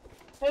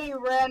 Hey,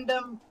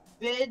 random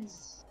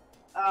vids.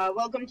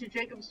 Welcome to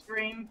Jacob's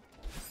stream.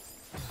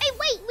 Hey,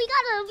 wait, we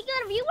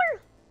got a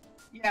viewer?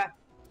 Yeah.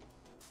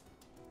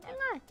 Hang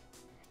on.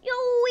 Yo,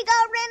 we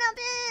got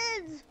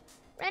Ranavids!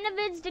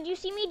 Ranavids, did you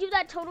see me do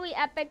that totally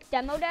epic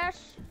demo dash?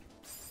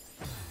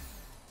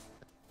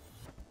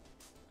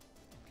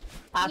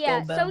 Taco Yeah,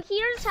 Bell. so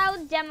here's how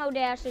demo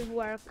dashes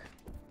work.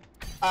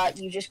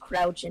 You just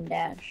crouch and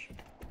dash.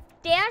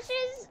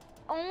 Dashes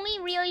only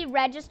really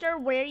register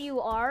where you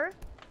are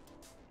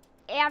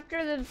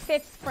after the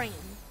 5th frame.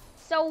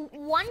 So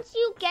once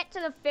you get to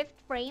the 5th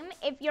frame,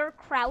 if you're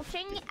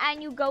crouching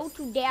and you go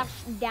to dash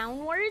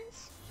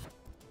downwards,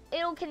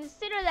 it'll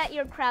consider that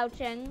you're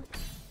crouching.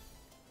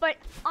 But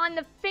on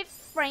the 5th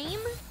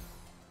frame,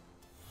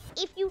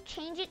 if you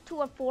change it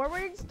to a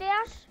forwards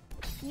dash,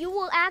 you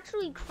will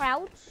actually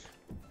crouch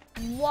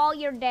while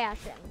you're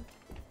dashing.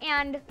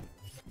 And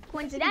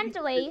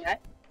coincidentally,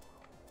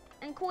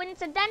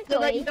 So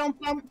that you don't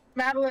bump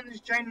Madeline's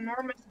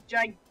ginormous,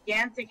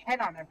 gigantic head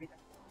on everything.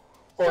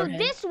 so Forehead.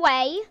 this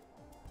way,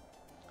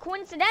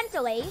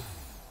 coincidentally,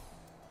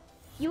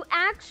 you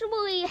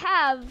actually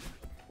have,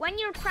 when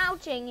you're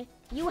crouching,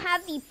 you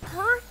have the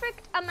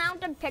perfect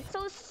amount of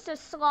pixels to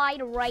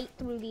slide right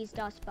through these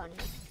dust bunnies.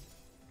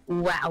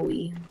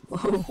 Wowie.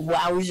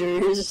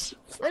 Wowzers.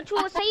 Which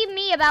will save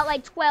me about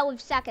like 12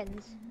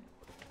 seconds.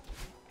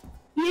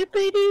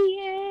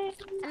 Yippity!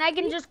 And I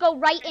can just go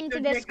right into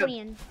So this Jacob,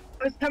 screen.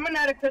 I was coming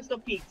out of Crystal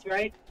Peaks,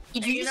 right?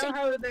 Did And you you just know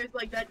how there's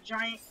like that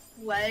giant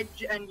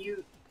ledge and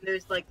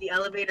there's like the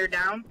elevator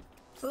down?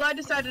 Well, I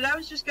decided I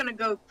was just gonna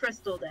go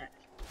Crystal Dash.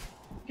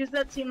 Because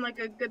that seemed like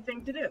a good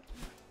thing to do.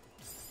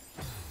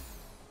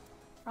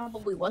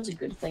 probably was a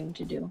good thing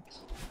to do.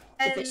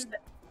 And If it's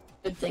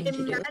good thing it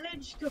to do.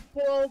 managed to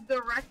fall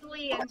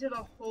directly into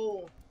the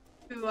hole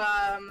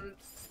to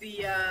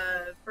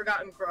the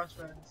Forgotten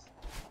Crossroads.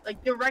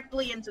 Like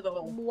directly into the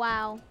hole.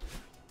 Wow.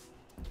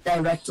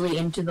 Directly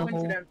into the hole.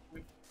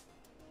 Coincidentally.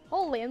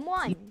 Hole in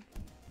one.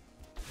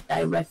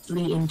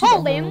 Directly into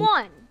Hole the in hole.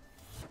 one.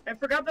 I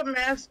forgot the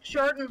mask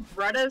short in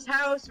Bretta's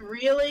house.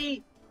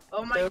 Really?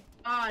 Oh my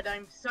god,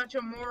 I'm such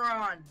a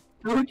moron.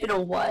 Who did a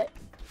what?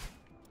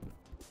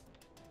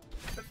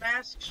 The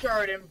mask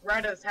shard in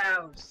Bretta's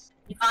house.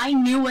 If I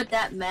knew what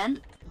that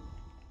meant.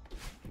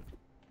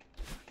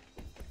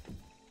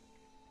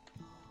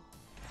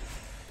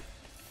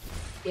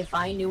 If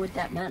I knew what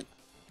that meant.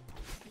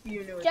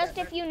 You knew what Just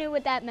that if you knew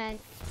what that meant.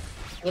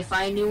 If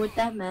I knew what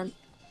that meant.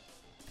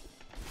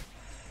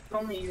 If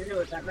only you knew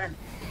what that meant.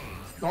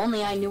 If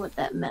only I knew what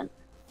that meant.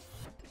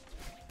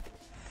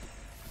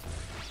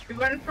 We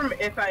went from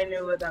if I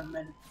knew what that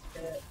meant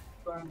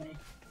to only.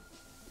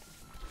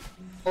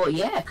 Well,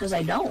 yeah, because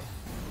I don't.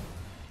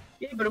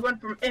 Yeah, but it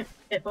went from if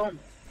only.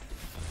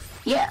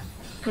 Yeah,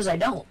 because I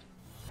don't.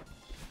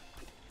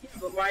 Yeah,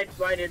 but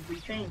why did we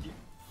change it?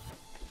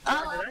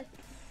 Why did I?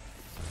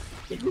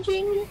 Did we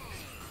change it?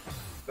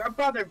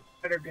 Godfather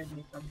better give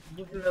me something,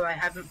 even though I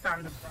haven't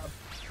found a problem.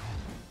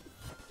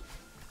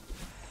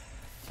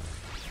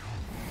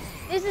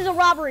 This is a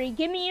robbery.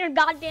 Give me your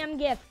goddamn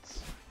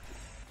gifts.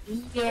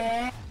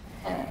 Yeah.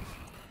 Have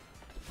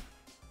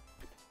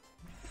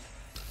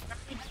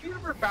you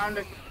ever found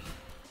a...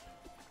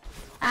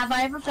 Have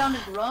I ever found a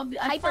grub?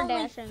 Hyper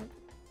dashing.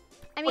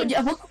 I What,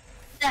 mean, what's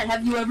that?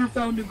 Have you ever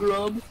found a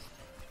grub?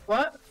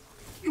 What?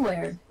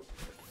 Where?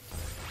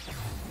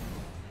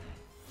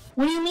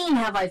 What do you mean,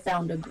 have I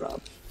found a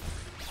grub?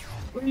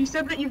 Well, you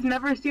said that you've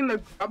never seen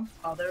the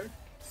Grubfather.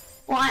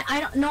 Well, I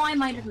don't know. I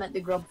might have met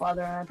the grub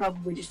father, and I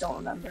probably just don't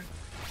remember.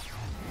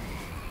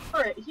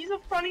 Alright, he's a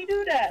funny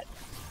dudette.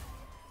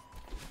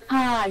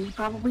 Ah, he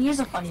probably is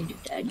a funny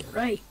dude, Dad. You're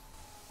right.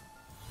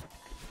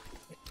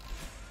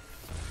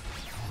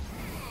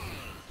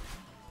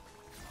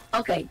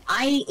 Okay,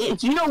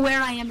 you know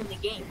where I am in the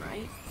game,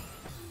 right?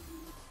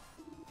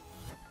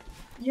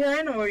 Yeah,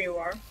 I know where you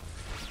are.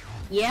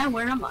 Yeah,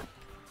 where am I?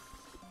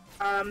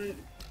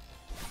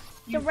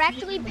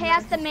 directly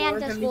past the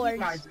Mantis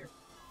Lords.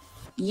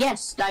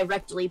 Yes,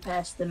 directly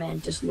past the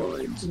Mantis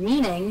Lords,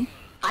 meaning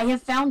I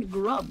have found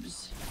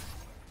grubs.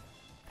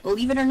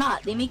 Believe it or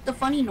not, they make the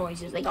funny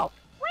noises. They go.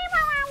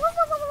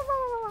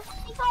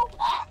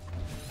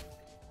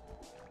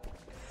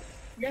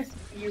 Yes,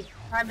 you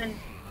haven't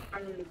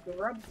found the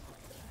grub.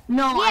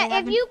 No, Yeah,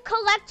 if you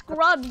collect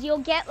grubs, you'll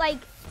get like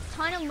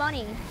ton of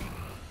money.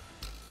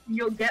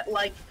 You'll get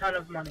like ton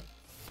of money.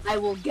 I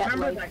will get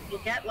Remember like. that,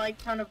 you'll get like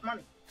ton of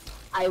money.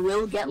 I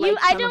will get like.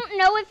 I don't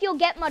know if you'll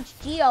get much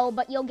geo,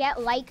 but you'll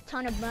get like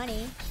ton of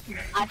money.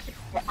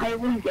 I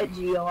wouldn't get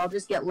geo. I'll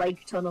just get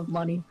like ton of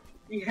money.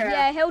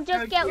 Yeah, he'll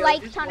just get Geo,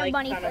 like just ton of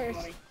money first.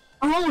 money.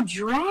 Oh,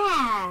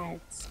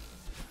 drats!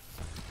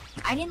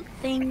 I didn't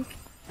think.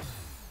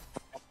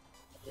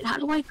 How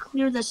do I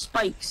clear the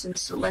spikes in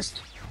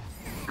Celeste?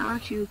 How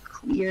do you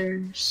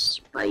clear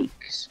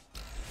spikes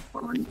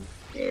on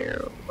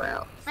there?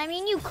 Well, I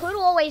mean, you could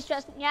always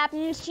just yap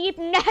and sheep.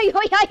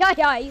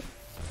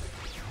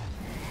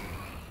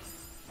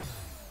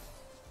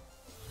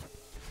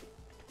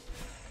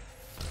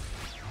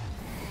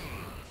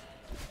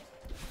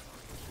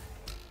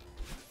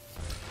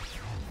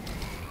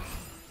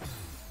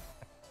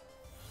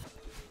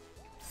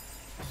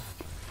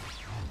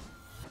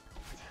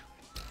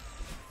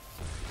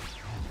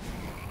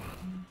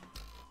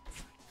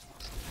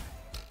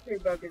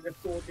 Bug is a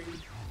cool dude.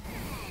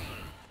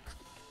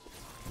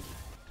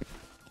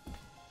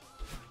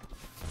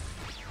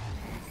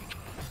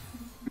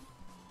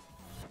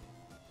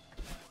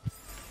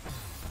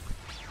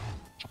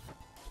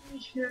 We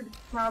should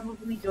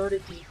probably go to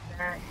deep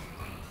max.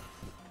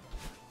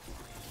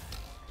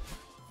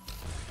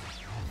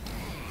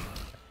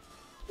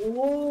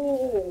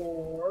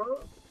 Or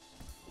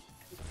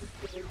we could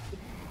go to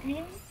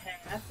green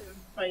path and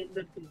fight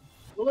the big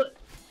bullet.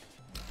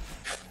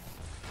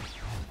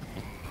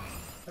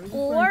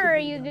 Or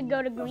you could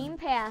go to Green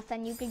Path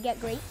and you could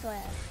get Great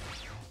Slash.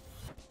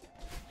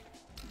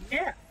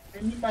 Yeah,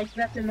 I mean, like,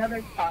 that's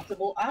another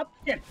possible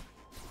option.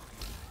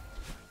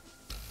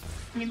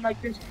 I mean,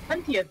 like, there's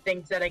plenty of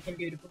things that I can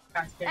do to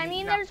procrastinate. I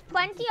mean, there's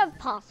plenty of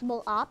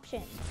possible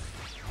options.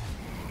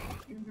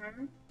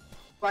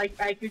 Like,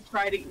 I could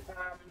try to,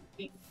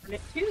 beat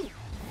it too.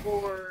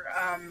 Or,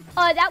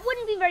 That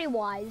wouldn't be very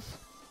wise.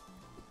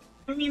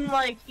 I mean,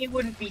 like, it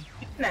wouldn't be too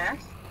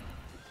nasty.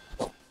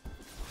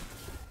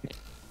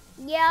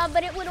 Yeah,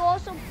 but it would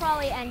also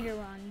probably end your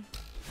run.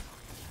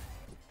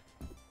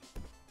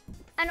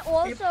 And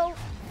also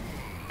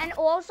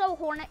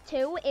Hornet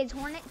 2 is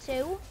Hornet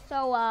 2,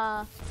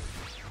 so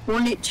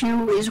Hornet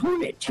 2 is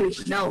Hornet 2.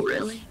 No,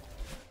 really?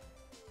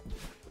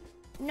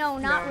 No,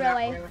 not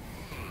really.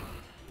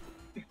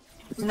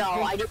 No,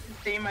 I did the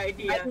same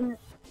idea.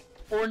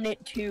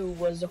 Hornet 2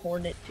 was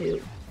Hornet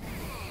 2.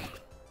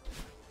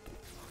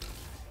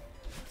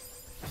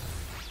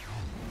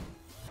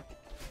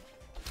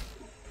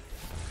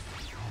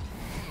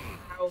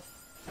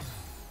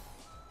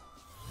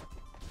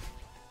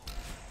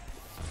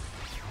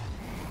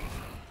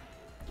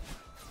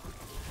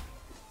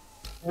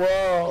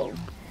 Whoa.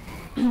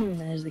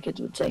 As the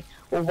kids would say.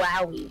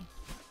 Wowie.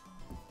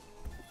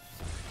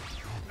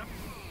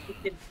 The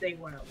kids say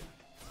wow.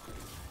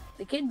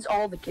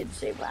 All the kids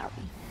say wowie.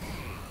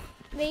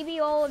 Maybe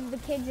all of the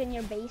kids in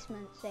your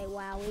basement say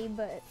wowie,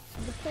 but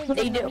the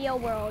kids in the real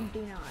world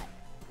do not.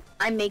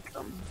 I make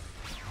them.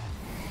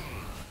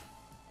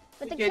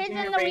 But the kids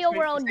in the real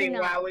world do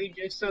not. Wowie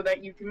just so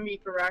that you can be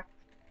correct.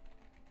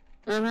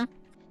 Mm-hmm.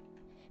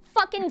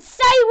 Fucking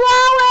say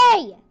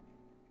Wowie!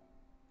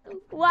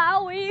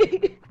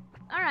 Wowie!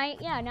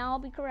 Alright, yeah, now I'll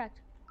be correct.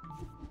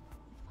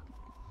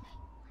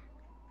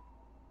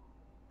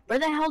 Where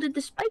the hell did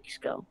the spikes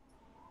go?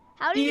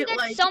 How did you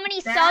get so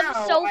many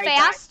subs so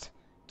fast?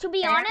 To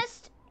be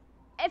honest,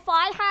 if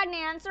I had an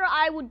answer,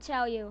 I would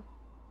tell you.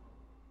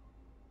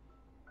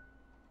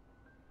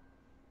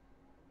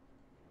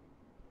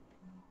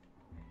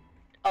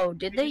 Oh,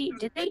 did they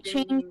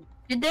change?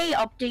 Did they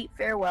update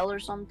Farewell or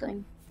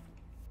something?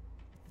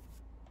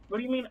 What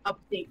do you mean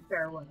update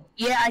Farewell?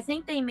 Yeah, I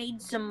think they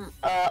made some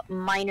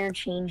minor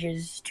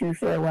changes to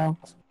Farewell.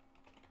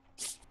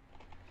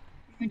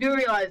 You do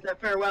realize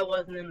that Farewell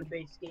wasn't in the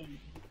base game.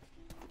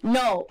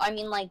 No, I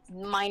mean like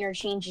minor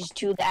changes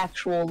to the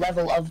actual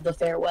level of the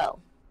Farewell.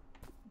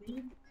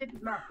 They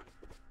did not.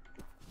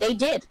 They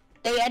did.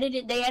 They added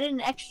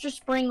an extra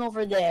spring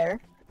over there.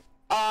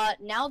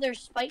 Now there's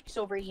spikes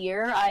over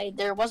here.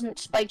 There wasn't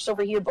spikes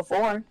over here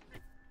before.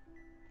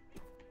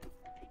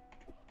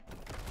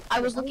 I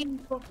was looking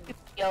at the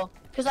video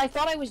because I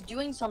thought I was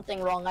doing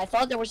something wrong. I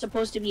thought there was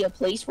supposed to be a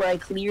place where I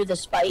clear the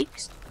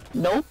spikes.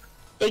 Nope.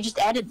 They just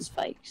added the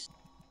spikes.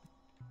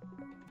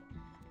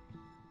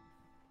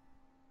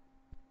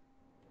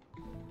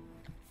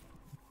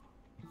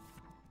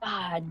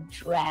 God,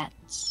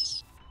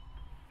 rats.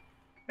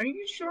 Are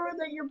you sure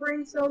that your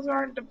brain cells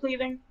aren't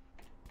depleting?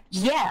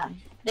 Yeah,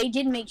 they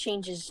did make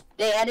changes.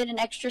 They added an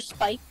extra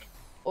spike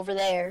over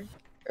there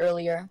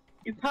earlier.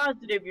 You're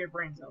positive your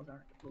brain cells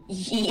aren't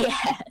depleting?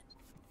 Yeah.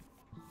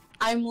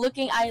 I looked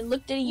at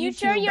YouTube. You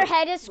sure your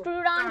head is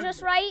screwed on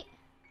just right?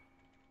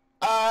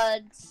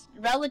 It's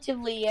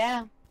relatively,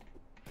 yeah.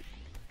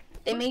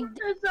 They made.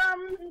 What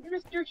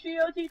does Mr.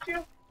 Shio teach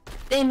you?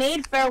 They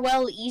made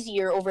Farewell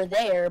easier over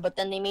there, but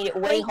then they made it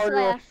way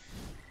harder.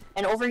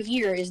 And over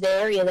here is the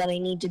area that I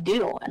need to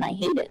do, and I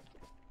hate it.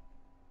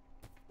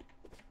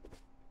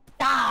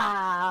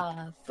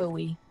 Ah,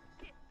 phooey.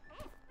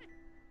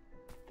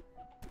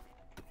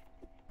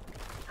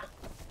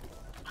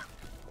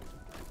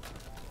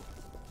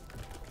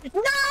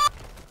 No!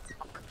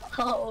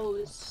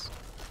 Close.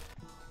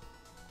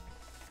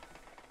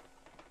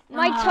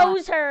 My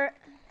toes hurt.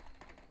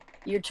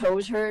 Your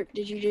toes hurt,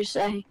 did you just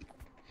say?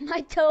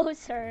 My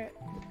toes hurt.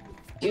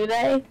 Do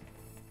they?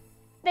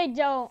 They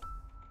don't.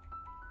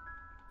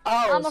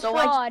 Oh, I'm a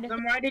fraud.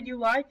 Then why did you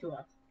lie to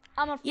us?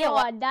 I'm a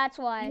fraud, that's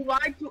why. You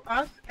lied to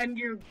us and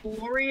your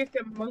glorious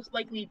and most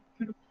likely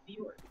beautiful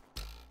viewers.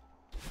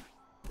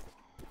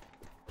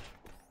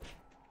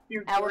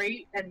 Your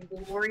great and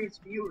glorious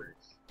viewers.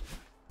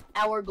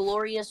 Our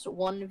glorious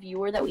one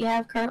viewer that we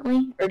have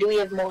currently? Or do we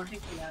have more? I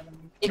think we have any.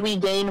 Did we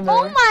gain more?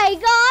 Oh my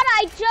god,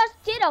 I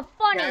just did a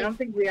funny. Yeah, I don't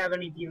think we have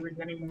any viewers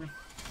anymore.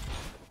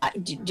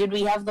 Did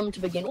we have them to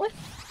begin with?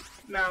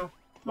 No.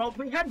 Well,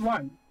 we had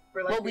one.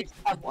 For like well, we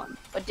have one.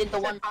 But did the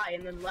one... hi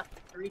and then left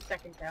 3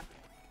 seconds after.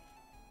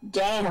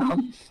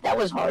 Damn. That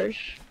was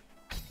harsh.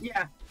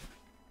 Yeah.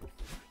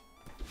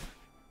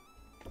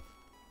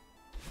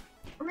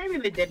 Or maybe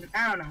they didn't.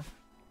 I don't know.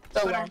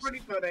 But I'm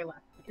pretty sure they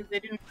left. Because they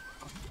didn't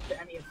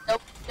to any of them.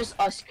 Nope, just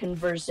us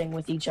conversing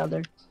with each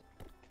other.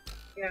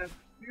 Yeah.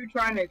 We were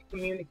trying to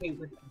communicate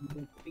with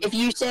them. If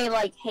you say,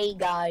 like, hey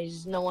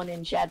guys, no one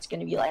in chat's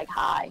gonna be like,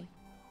 hi.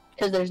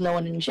 Because there's no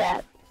one in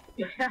chat.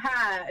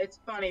 It's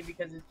funny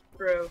because it's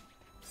true.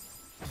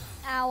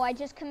 Ow, I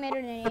just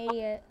committed an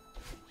idiot.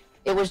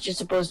 It was just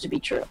supposed to be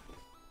true.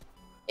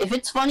 If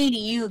it's funny to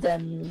you,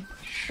 then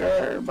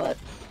sure, but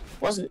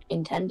wasn't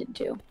intended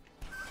to.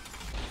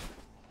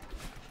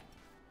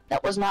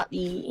 That was not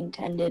the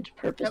intended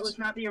purpose. That was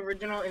not the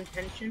original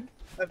intention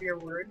of your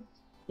words?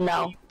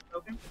 No.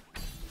 Okay.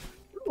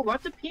 Ooh,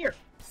 what's up here?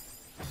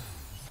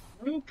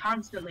 I'm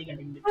constantly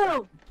getting to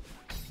Oh.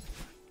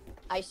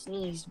 I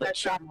sneezed, but That's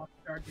chat not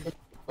charges.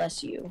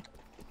 bless you.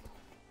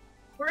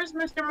 Where's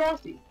Mr.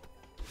 Mossy?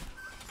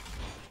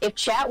 If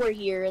chat were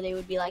here, they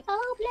would be like,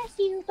 oh, bless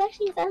you,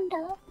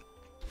 Thunder.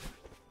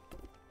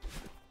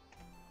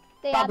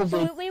 They Probably.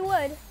 absolutely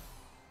would.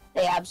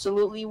 They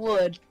absolutely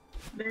would.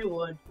 They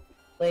would.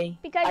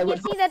 Because you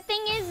see, the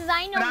thing is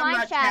I know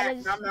my chat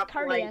is I'm not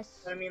courteous.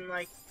 Polite. I mean,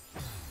 like...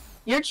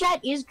 Your chat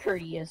is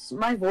courteous.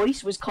 My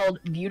voice was called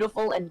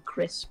beautiful and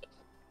crisp.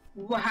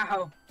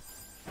 Wow.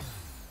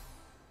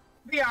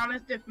 To be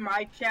honest, if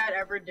my chat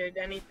ever did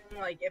anything,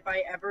 like if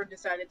I ever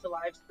decided to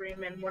live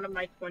stream and one of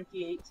my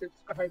 28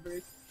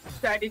 subscribers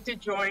decided to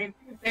join,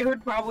 they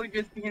would probably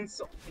just be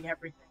insulting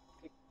everything.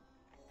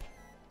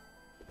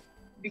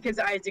 Because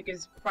Isaac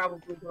is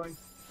probably going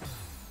to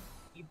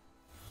be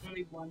the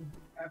only one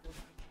who ever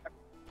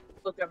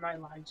look at my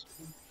live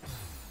stream.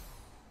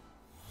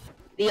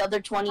 The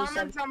other 27...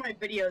 Comments on my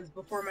videos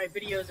before my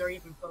videos are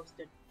even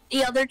posted.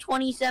 The other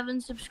 27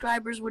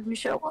 subscribers wouldn't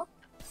show up?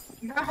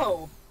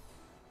 No!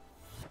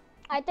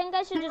 I think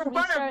I should just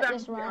restart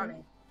this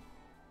run.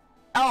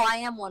 Oh, I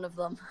am one of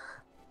them.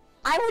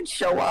 I would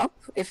show up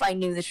if I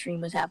knew the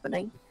stream was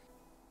happening.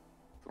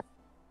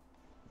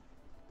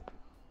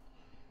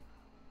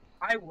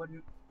 I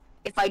wouldn't.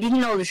 If I didn't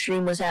know the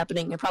stream was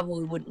happening, it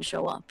probably wouldn't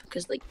show up,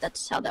 because, like,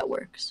 that's how that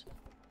works.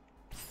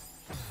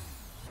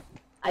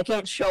 I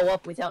can't show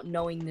up without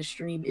knowing the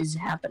stream is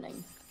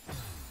happening.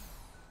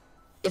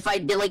 If I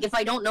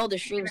don't know the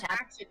stream's happening,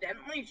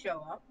 Accidentally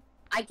show up.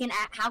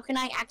 how can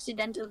I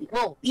accidentally?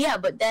 Well, yeah,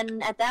 but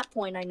then at that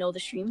point, I know the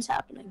stream's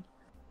happening.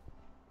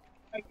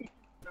 I can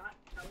not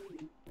tell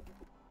you.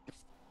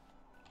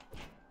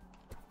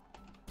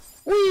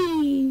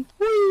 Wee,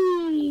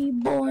 wee,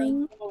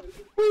 boing,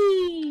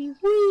 wee,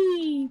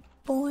 wee,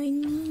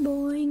 boing,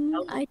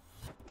 boing.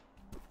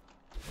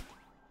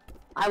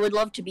 I would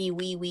love to be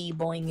wee wee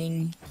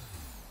boinging.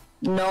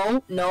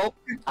 No, no,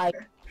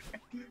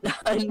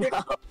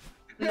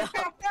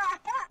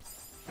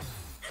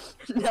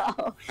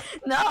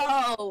 no,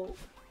 no,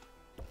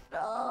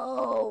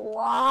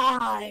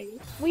 why?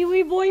 Wee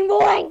wee boing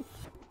boing!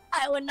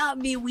 I would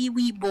not be wee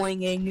wee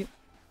boinging.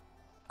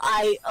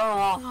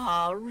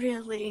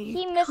 Really?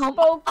 He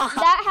misspoke.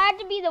 That had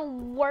to be the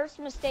worst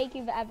mistake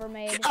you've ever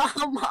made.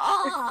 Come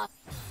on!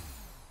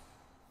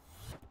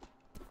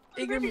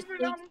 Bigger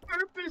mistake. On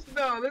purpose,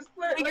 though. That's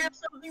like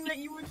something that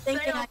you would say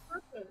on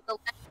purpose.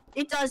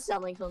 It does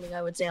sound like something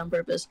I would say on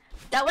purpose.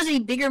 That was a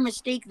bigger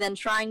mistake than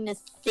trying to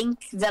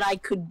think that I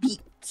could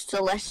beat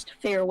Celeste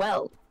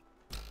Farewell.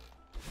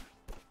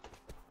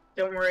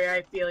 Don't worry,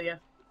 I feel you.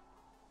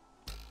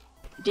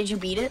 Did you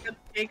beat it?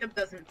 Jacob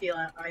doesn't feel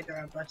it either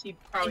of us. He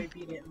probably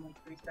beat it in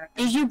like 3 seconds.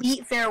 Did you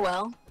beat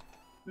Farewell?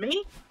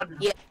 Me? Oh, no.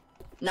 Yeah.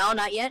 No,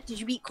 not yet. Did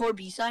you beat Core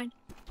B-side?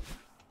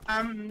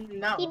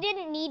 No. He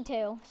didn't need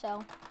to,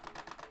 so.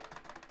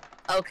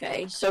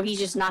 Okay, so he's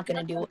just not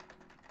gonna do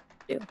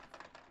it.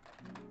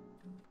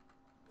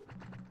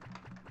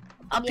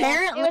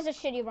 Apparently, yeah, it was a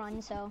shitty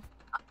run, so.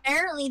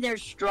 Apparently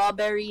there's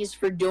strawberries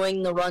for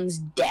doing the runs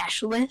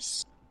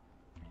dashless.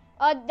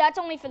 That's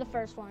only for the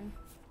first one.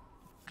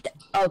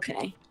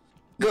 Okay,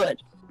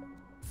 good.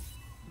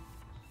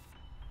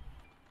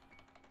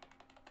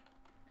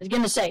 I was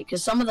gonna say,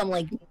 because some of them,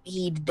 like,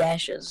 need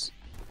dashes.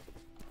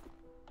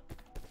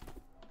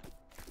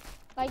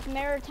 Like,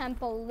 Mirror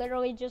Temple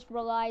literally just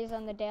relies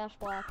on the dash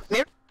blocks.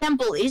 Mirror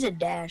Temple is a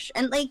dash.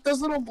 And, like,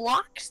 those little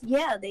blocks,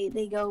 yeah,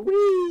 they go,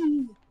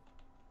 whee!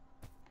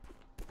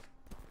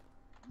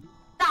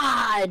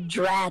 Ah,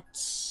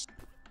 drats.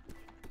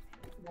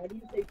 Why do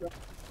you say drats?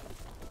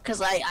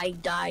 Because I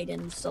died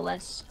in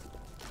Celeste.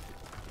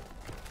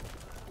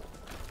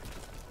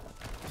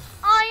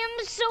 I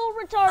am so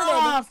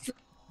retarded!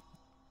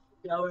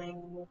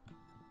 Going.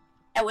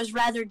 It was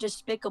rather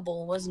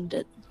despicable, wasn't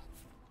it?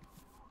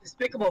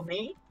 Despicable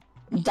me?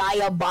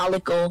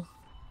 Diabolical.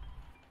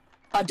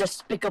 A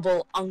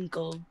despicable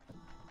uncle.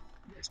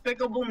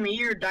 Despicable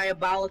me or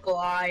diabolical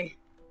I?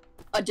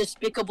 A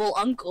despicable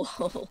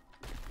uncle.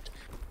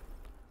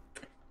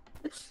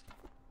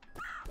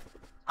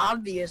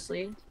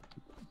 Obviously.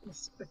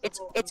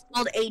 Despicable It's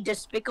called a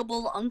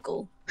despicable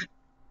uncle.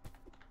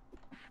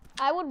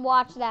 I would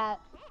watch that.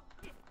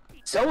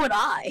 So would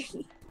I.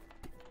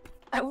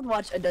 I would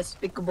watch a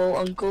despicable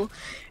uncle,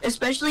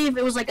 especially if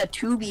it was like a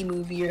Tubi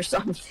movie or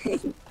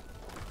something.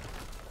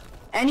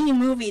 Any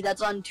movie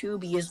that's on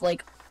Tubi is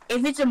like,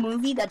 if it's a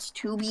movie that's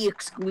Tubi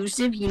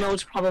exclusive, you know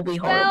it's probably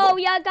horrible. Oh,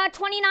 yeah, I got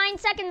 29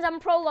 seconds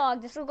on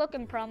prologue. This is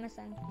looking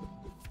promising.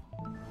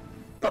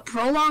 But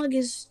prologue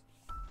is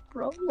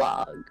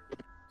prologue.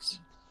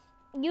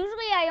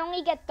 Usually I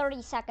only get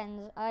 30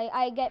 seconds.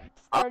 I get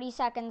 30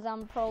 seconds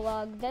on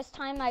prologue. This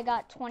time I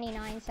got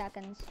 29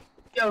 seconds.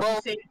 Yo,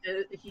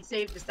 he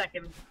saved a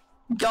second.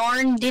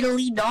 Darn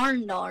diddly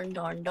darn darn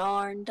darn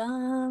darn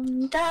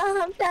dum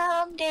dum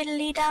dum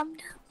diddly dum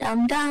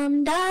dum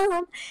dum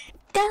dum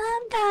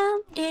dum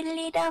dum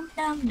diddly dum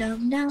dum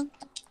dum dum.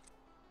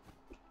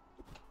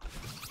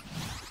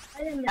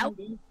 That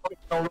was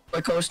a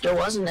roller coaster,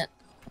 wasn't it?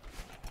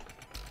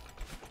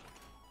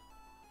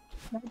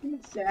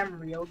 Imagine Sam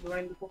Rio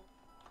joined the pool.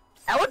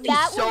 That would be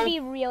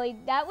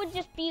that would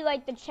just be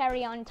like the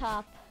cherry on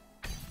top.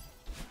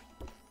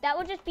 That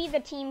would just be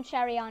the team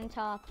cherry on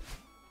top.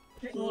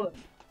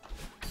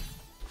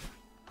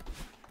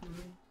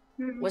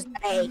 Was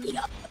that a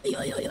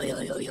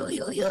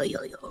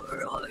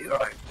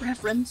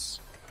reference?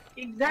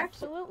 Exactly.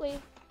 Absolutely.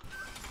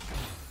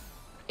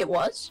 It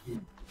was?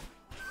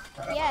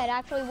 Yeah, it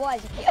actually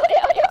was.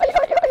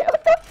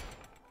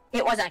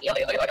 It was a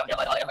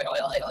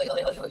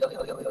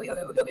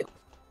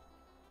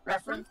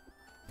reference.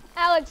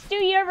 Alex, do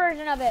your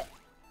version of it.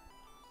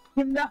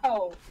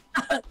 No.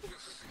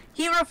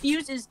 He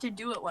refuses to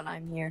do it when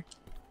I'm here.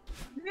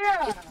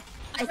 Yeah.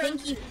 I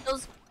think he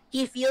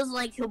feels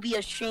like he'll be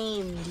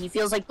ashamed. He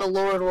feels like the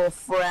Lord will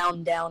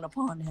frown down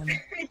upon him.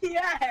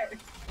 Yes.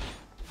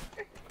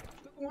 The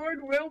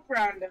Lord will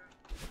frown down.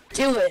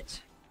 Do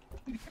it.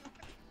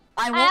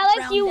 I won't Alex,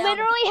 frown you down.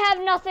 literally have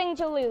nothing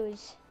to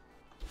lose.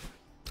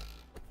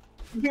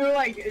 You're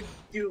like,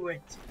 do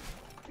it.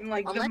 And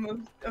like Unless- the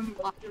most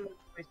emotional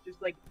voice,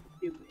 just like,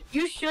 do it.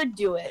 You should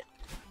do it.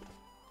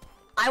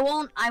 I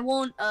won't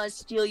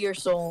steal your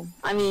soul.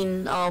 I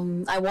mean, I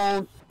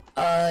won't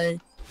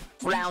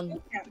frown.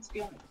 You can't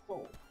steal my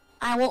soul.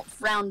 I won't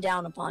frown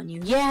down upon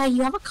you. Yeah,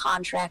 you have a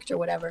contract or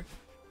whatever.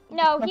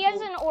 No, he has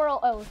an oral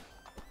oath.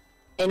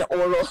 An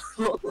oral.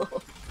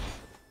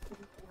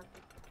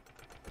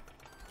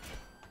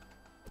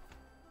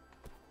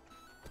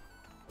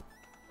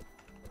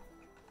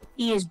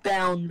 He is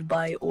bound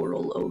by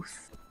oral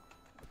oath.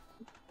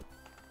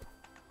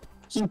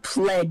 He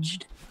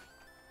pledged.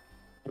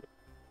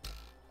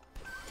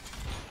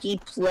 He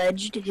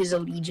pledged his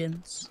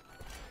allegiance.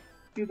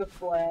 To the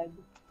flag.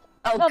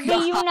 Oh, Of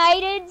God. the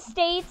United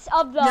States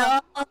of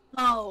the...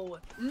 No!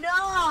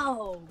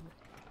 No!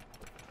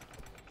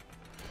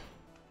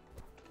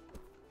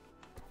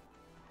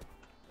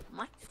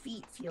 My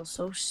feet feel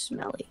so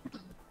smelly.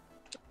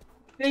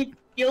 They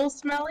feel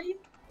smelly?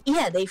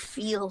 Yeah, they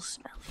feel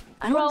smelly.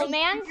 I don't Bro, think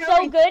man's you so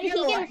really good, he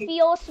feel can like-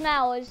 feel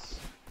smells.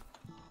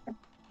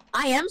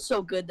 I am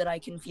so good that I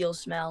can feel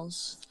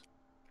smells.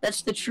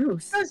 That's the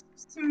truth. What does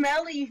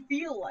smelly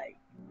feel like?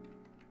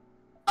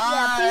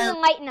 Yeah, please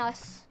enlighten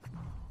us.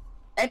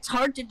 It's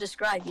hard to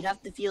describe. You'd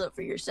have to feel it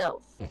for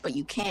yourself, but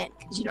you can't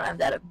because you don't have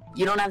that.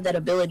 You don't have that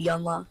ability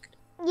unlocked.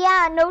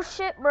 Yeah, no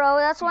shit, bro.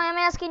 That's why I'm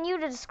asking you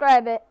to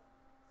describe it.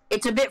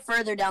 It's a bit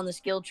further down the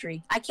skill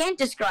tree. I can't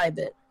describe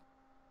it.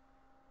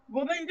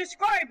 Well, then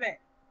describe it.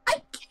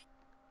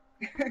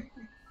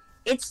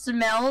 It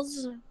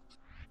smells.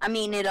 I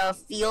mean, it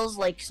feels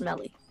like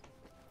smelly.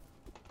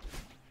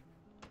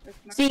 That's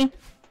not See,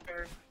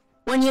 fair.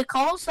 when you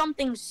call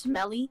something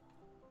smelly,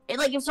 it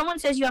like if someone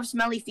says you have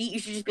smelly feet, you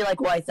should just be like,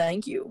 "Why,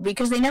 thank you,"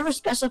 because they never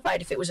specified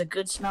if it was a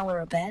good smell or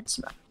a bad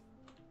smell.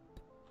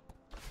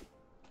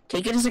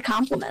 Take it as a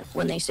compliment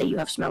when they say you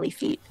have smelly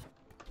feet.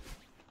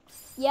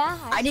 Yeah,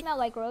 I I did- smell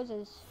like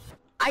roses.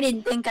 I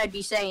didn't think I'd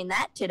be saying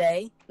that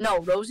today. No,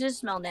 roses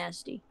smell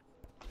nasty.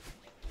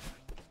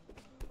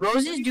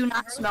 Roses do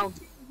not smell.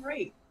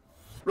 Great.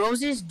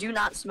 Roses do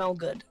not smell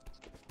good.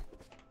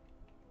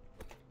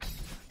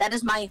 That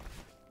is my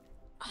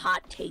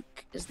hot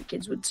take, as the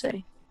kids would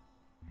say.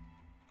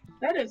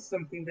 That is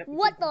something that.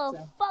 What people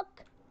the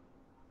fuck?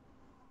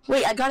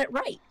 Wait, I got it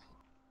right.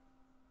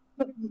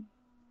 say.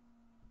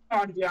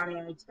 Oh, Johnny,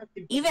 I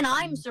expected. Even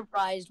I'm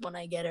surprised when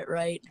I get it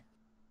right.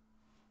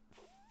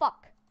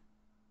 Fuck.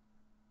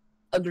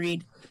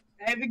 Agreed.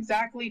 I have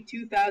exactly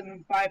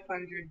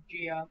 2,500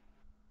 Gia.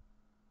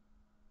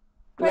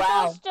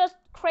 Wow.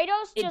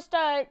 Kratos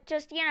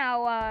just you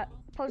know,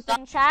 posted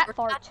in chat,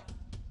 fart.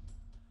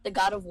 The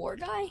God of War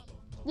guy?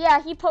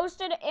 Yeah, he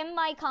posted in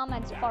my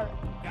comments, fart.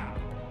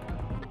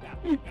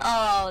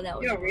 Oh, that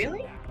was Yo,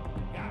 really?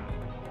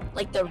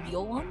 like the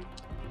real one?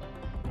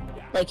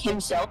 Like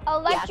himself?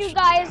 I'll let you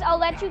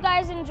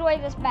guys enjoy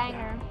this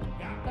banger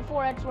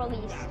before it's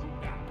released.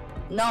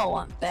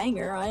 No,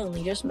 banger. I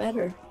only just met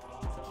her.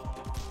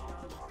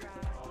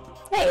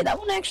 Hey, that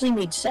one actually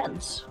made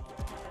sense.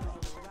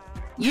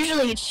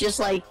 Usually it's just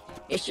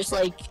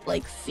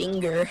like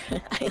finger.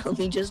 I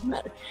only just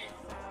met her.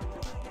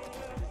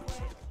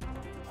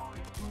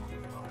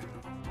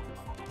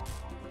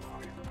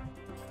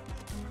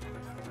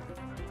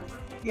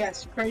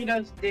 Yes,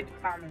 Kratos did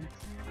comment.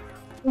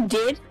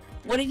 Did?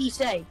 What did he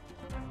say?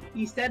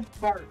 He said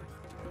fart.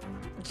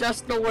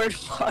 Just the word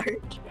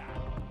fart.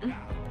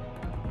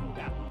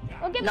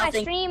 Look at Nothing.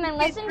 my stream and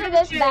listen to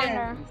this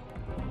banger.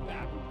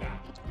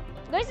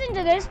 Listen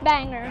to this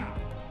banger.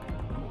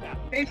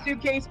 Hey,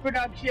 Suitcase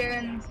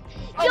Productions.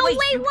 Oh, Yo, wait,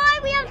 wait,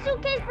 what? We have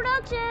Suitcase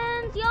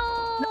Productions.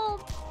 Yo.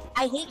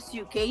 I hate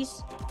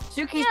Suitcase.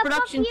 Suitcase Yeah,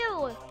 Productions.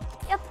 fuck you.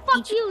 Yeah,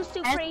 fuck you,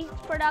 Suitcase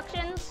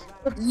Productions.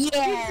 Yeah,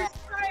 Jesus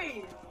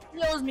Christ.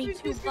 he owes me He's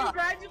 $2. just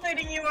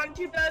congratulating you on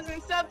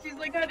 2,000 subs. He's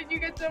like, how did you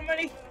get so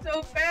many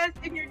so fast?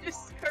 And you're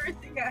just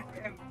cursing at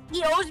him.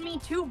 He owes me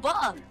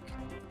 $2.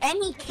 And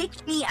he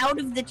kicked me out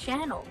of the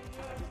channel.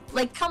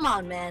 Like, come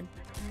on, man.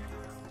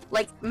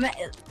 Like,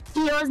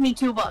 he owes me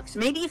 $2.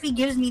 Maybe if he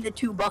gives me the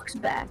 $2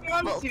 back.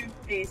 Come well, on,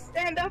 Suitcase.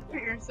 Stand up for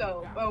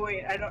yourself. Oh,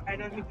 wait. I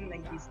don't even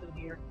think he's still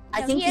here.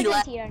 I No, think he he isn't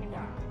left. here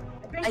anymore.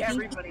 I think I think-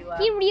 everybody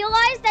left. He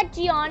realized that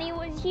Gianni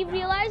was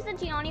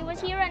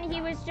here, and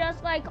he was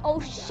just like, oh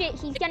shit,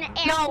 he's gonna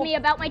ask No. me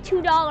about my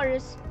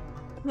 $2.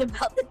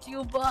 About the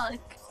 $2.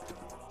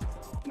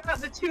 Not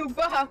the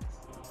 $2.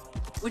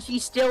 Which he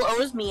still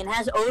owes me and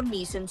has owed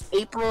me since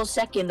April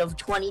 2nd of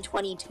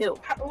 2022.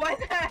 Why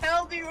the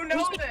hell do you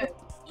know this?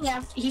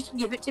 Yeah, he should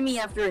give it to me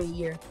after a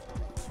year.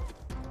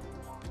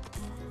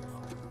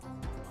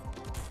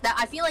 That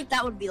I feel like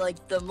that would be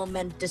like the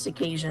momentous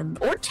occasion,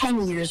 or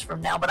 10 years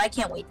from now, but I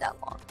can't wait that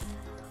long.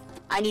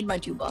 I need my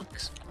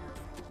 $2.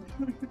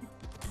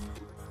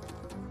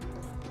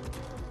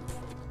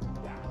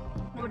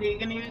 What, are you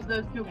gonna use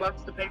those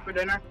 $2 to pay for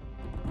dinner?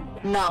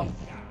 No.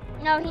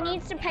 No, he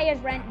needs to pay his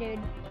rent, dude.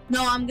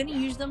 No, I'm gonna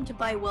use them to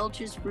buy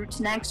Welch's fruit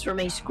snacks from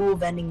a school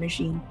vending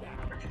machine.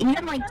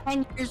 Even like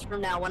 10 years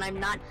from now when I'm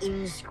not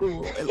in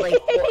school, like,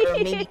 or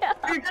maybe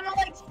You're gonna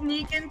like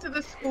sneak into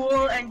the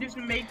school and just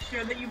make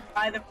sure that you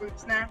buy the fruit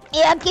snack.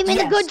 Yeah, give me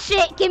Yes. the good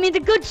shit. Give me the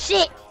good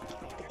shit.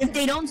 if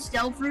they don't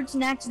sell fruit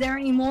snacks there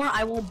anymore,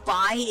 I will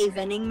buy a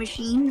vending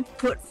machine,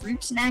 put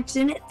fruit snacks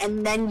in it,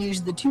 and then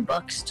use the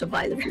 $2 to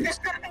buy the fruit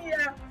snacks.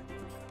 Yeah.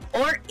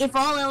 Or if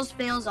all else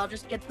fails, I'll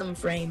just get them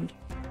framed.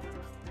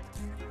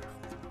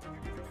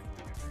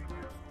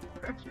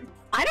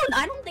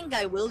 I don't think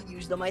I will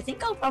use them. I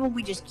think I'll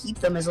probably just keep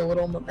them as a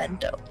little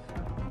memento.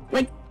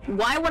 Like,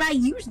 why would I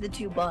use the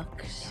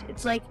 $2?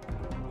 It's like,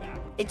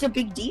 it's a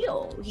big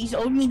deal. He's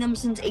owed me them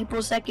since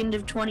April 2nd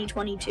of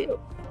 2022.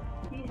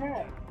 He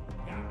had.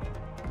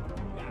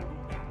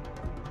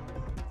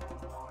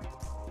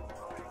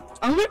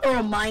 I'm gonna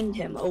remind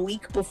him a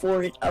week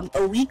before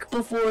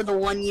the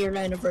 1 year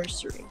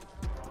anniversary.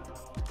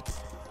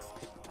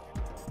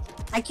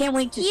 I can't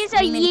wait to. He's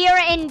a year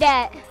in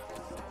debt.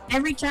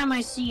 Every time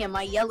I see him,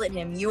 I yell at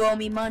him, "You owe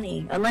me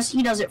money," unless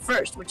he does it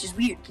first, which is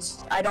weird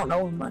because I don't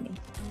owe him money.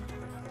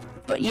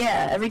 But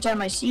yeah, every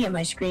time I see him,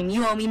 I scream,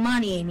 "You owe me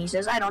money," and he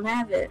says, "I don't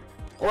have it."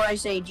 Or I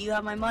say, "Do you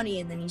have my money?"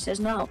 And then he says,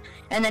 "No."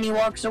 And then he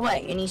walks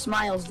away and he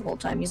smiles the whole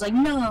time. He's like,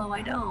 "No,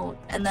 I don't."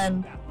 And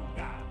then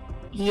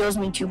he owes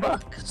me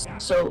 $2.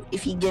 So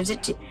if he gives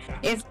it to,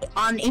 if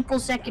on April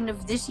 2nd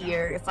of this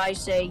year, if I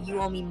say, "You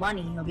owe me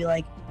money," he'll be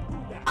like,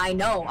 "I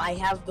know, I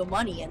have the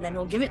money," and then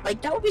he'll give it.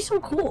 Like, that would be so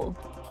cool.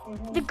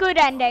 The good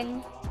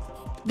ending.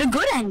 The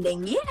good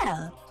ending,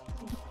 yeah.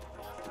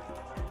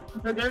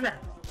 The good ending.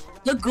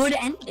 The good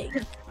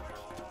ending.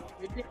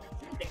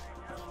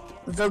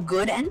 The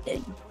good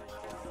ending.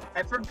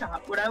 I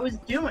forgot what I was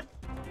doing.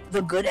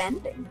 The good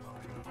ending.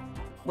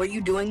 Were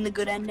you doing the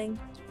good ending?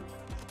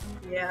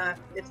 Yeah,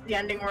 it's the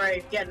ending where I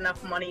get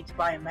enough money to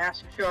buy a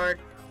mask shard.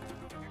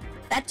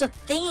 That's a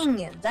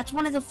thing. That's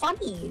one of the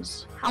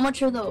funnies. How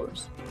much are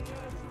those?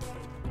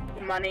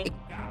 Money.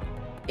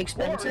 Or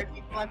Expensive. if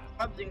you collect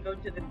subs and go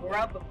to the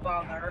Grub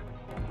Father.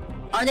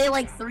 Are they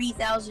like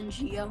 3,000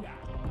 Geo?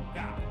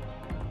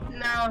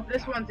 No,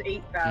 this one's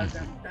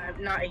 8,000.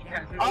 Not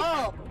 8,000.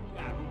 Oh.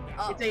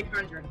 It's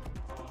 800.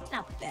 It's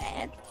not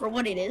bad for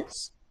what it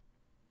is.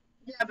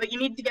 Yeah, but you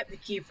need to get the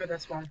key for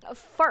this one. A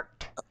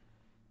fart.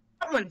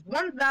 That one's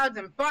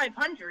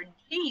 1,500.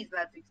 Jeez,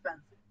 that's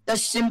expensive. The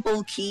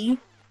simple key.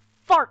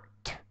 Fart.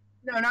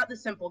 No, not the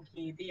simple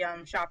key. The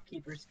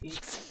shopkeeper's key.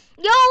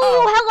 Yo,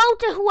 hello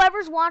to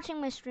whoever's watching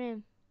my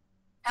stream.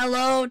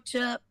 Hello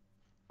to.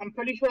 I'm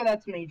pretty sure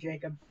that's me,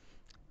 Jacob.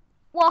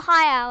 Well,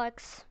 hi,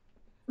 Alex.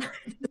 That's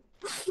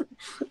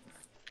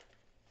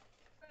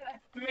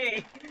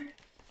me.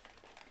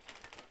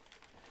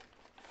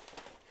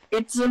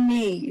 It's a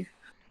me.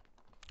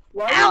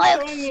 Why are you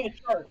Alex! showing me a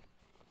chart?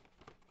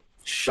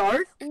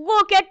 Shark?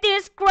 Look at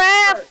this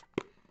graph.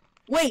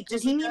 Wait,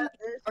 does he mean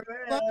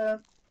Uh,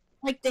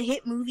 like the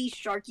hit movie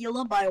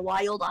Sharkula by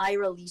Wild Eye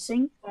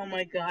releasing? oh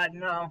my god,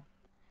 no.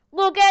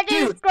 Look at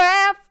this Dude.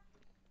 graph.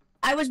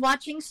 I was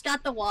watching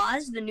Scott the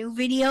Woz, the new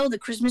video, the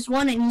Christmas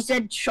one, and he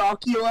said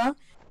Sharkula,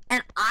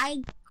 and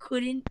I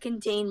couldn't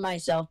contain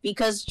myself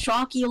because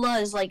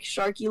Sharkula is like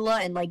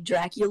Sharkula and like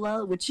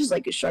Dracula, which is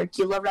like a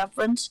Sharkula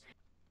reference.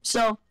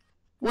 So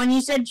when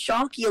he said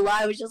Sharkula,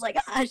 I was just like,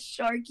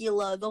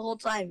 Sharkula the whole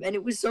time, and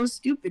it was so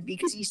stupid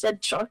because he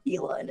said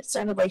Sharkula and it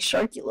sounded like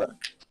Sharkula.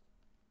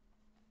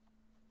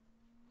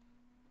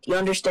 Do you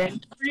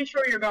understand? Pretty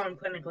sure you're going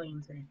clinically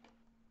insane.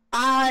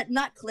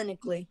 Not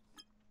clinically.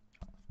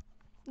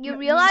 You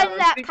realize No, I'm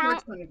that pretty sure Count?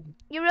 it's clinically.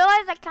 You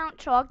realize that Count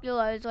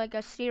Chocula is like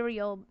a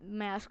cereal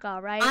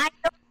mascot, right? I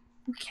know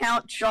who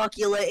Count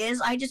Sharkula is.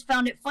 I just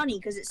found it funny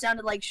because it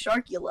sounded like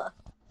Sharkula.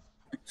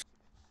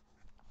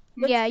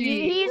 Let's Yeah,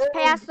 see. he's Oh,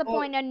 past the oh,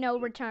 point of no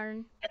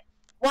return.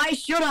 Why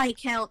should I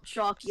count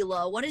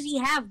Sharkula? What does he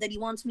have that he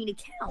wants me to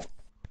count?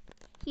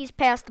 He's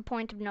past the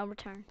point of no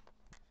return.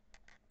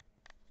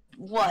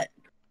 What?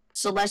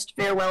 Celeste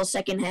Farewell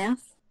second half?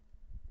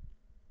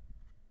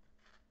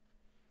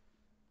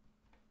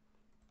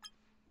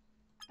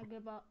 I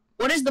give up.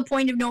 What is the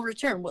point of no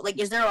return? What, like,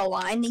 is there a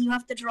line that you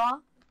have to draw?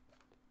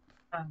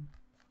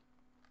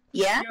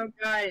 Yeah? Yo,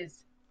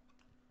 guys.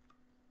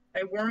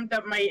 I warmed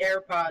up my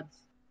AirPods.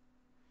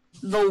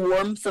 The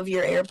warmth of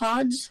your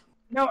AirPods?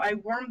 No, I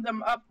warmed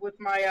them up with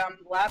my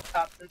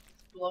laptop since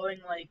it's blowing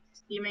like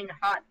steaming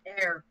hot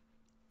air.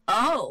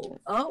 Oh,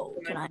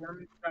 And can I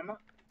warmed them up.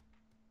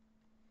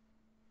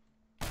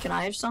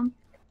 have some?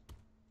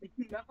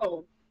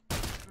 No.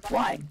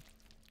 Why?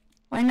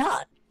 Why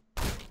not?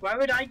 Why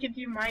would I give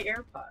you my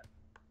AirPod?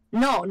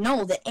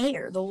 No, the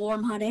air, the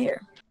warm hot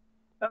air.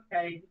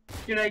 Okay.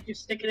 Should I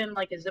just stick it in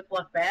like a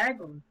Ziploc bag?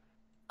 Or...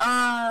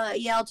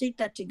 Yeah, I'll take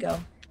that to go.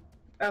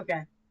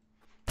 Okay.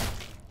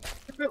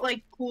 If it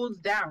like cools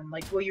down,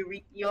 like will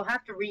you'll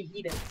have to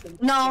reheat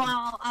it. No,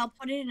 I'll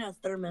put it in a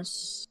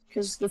thermos,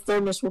 because the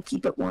thermos will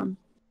keep it warm.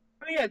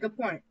 Oh yeah, good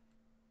point.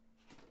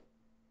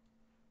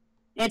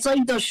 It's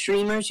like those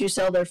streamers who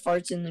sell their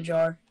farts in the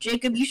jar.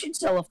 Jacob, you should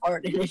sell a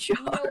fart in a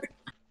jar.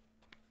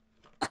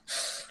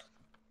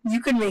 You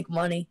could make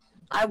money.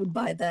 I would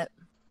buy that.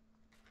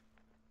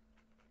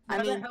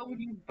 How the hell would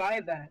you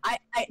buy that?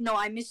 No,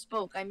 I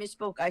misspoke.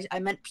 I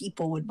meant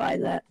people would buy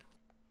that.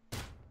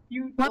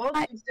 You What?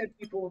 also said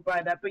people would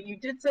buy that, but you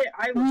did say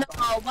I would No,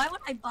 buy it. why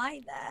would I buy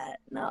that?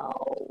 No.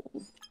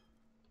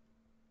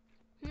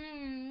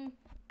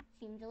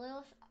 Seems a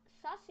little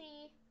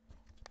sussy.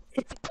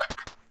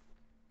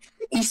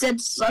 He said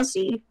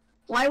sussy.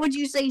 Why would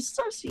you say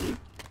sussy?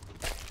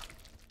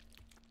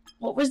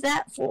 What was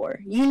that for?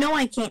 You know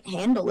I can't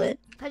handle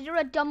it. Cause you're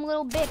a dumb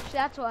little bitch,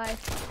 that's why.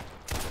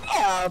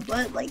 Yeah,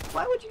 but like,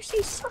 why would you say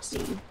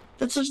sussy?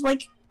 That's just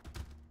like,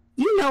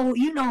 you know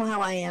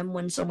how I am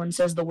when someone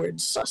says the word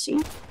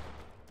sussy.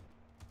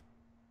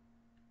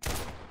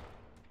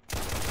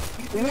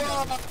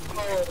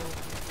 Whoa!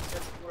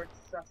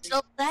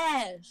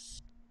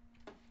 Celeste!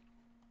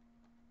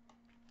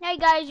 Hey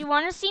guys, you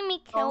wanna see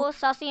me kill a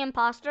sussy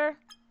imposter?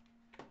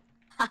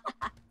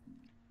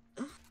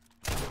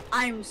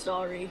 I'm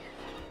sorry.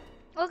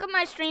 Look at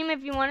my stream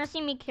if you wanna see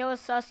me kill a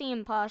sussy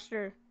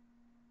imposter.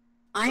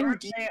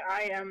 Currently,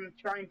 I am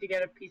trying to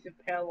get a piece of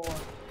pale ore.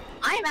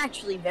 I'm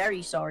actually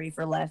very sorry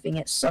for laughing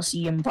at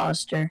sussy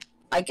imposter.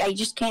 I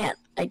just can't.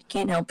 I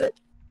can't help it.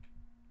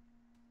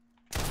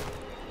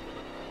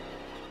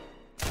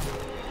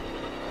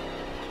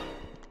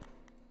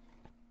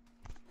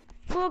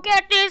 Look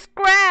at this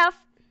graph!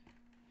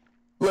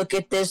 Look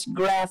at this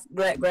graph.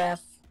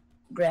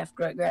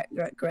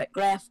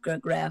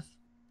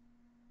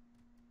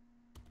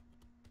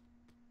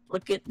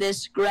 Look at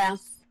this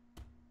graph.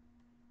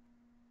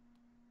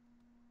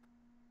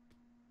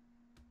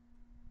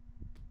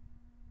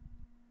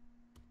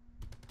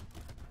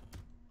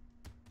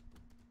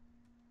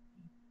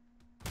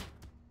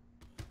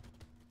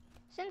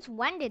 Since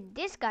when did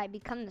this guy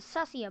become the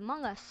sussy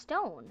among us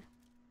stone?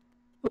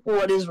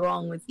 What is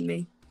wrong with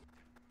me?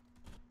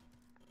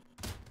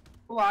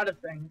 A lot of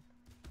things.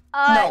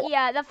 No.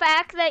 Yeah, the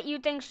fact that you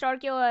think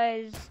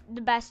Sharkula is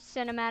the best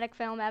cinematic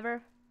film ever.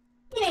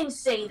 You didn't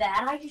say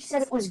that. I just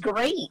said it was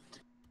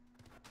great.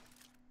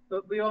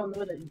 But we all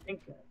know that you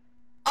think that.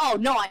 Oh,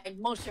 no, I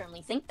most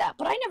certainly think that,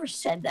 but I never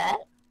said that.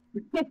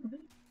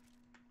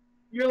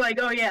 You're like,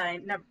 oh yeah, I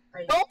never.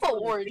 Don't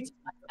put words in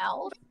my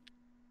mouth.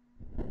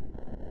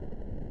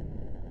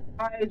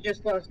 I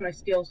just lost my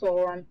steel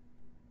soul run.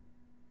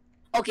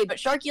 Okay, but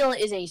Sharkula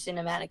is a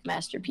cinematic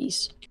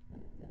masterpiece.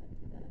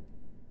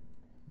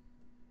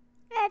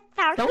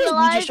 So is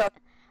Ouija Shark.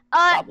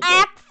 Probably.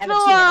 I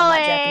haven't seen it, I'm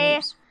not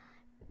Japanese.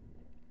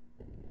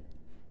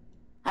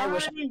 I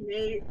wish. I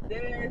hate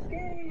this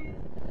game.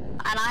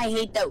 And I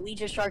hate that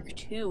Ouija Shark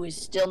 2 is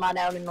still not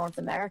out in North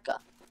America.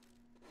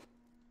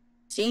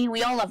 See,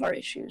 we all have our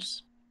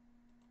issues.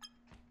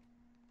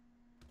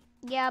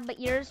 Yeah, but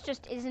yours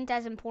just isn't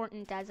as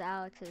important as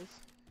Alex's.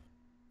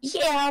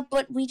 Yeah,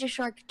 but Ouija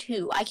Shark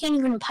 2, I can't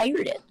even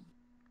pirate it.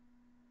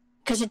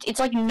 Because it's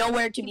like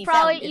nowhere to be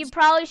found. You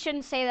probably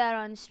shouldn't say that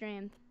on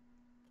stream.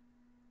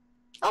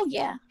 Oh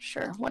yeah,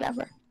 sure,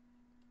 whatever.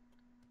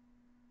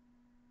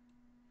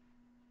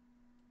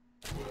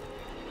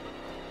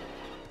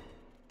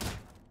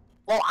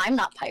 Well, I'm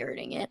not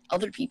pirating it.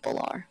 Other people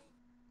are.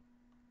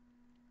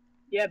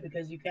 Yeah,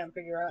 because you can't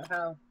figure out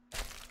how.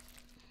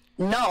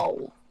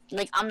 No.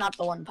 Like, I'm not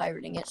the one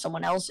pirating it.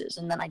 Someone else is.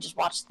 And then I just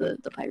watch the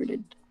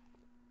pirated.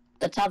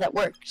 That's how that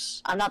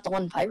works. I'm not the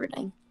one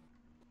pirating.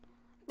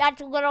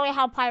 That's literally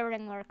how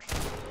pirating works.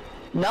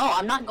 No,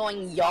 I'm not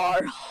going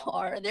yar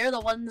har. They're the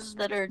ones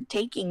that are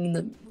taking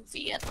the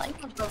movie and, like...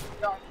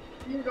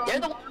 They're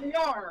the ones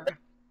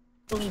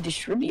really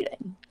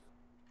distributing.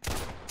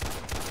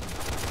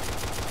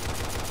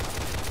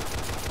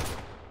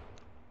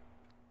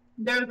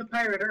 They're the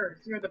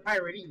piraters. You're the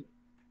piratee.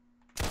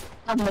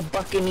 I'm the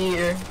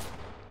buccaneer.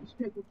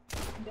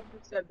 Never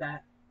said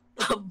that.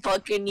 The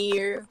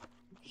buccaneer.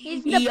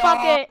 He's the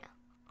bucket.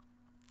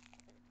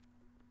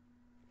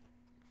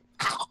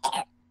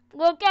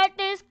 Look at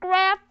this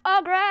graph.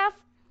 A graph.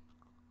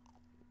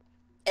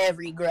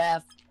 Every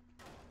graph.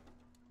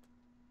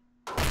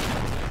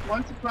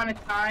 Once upon a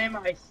time,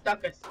 I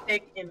stuck a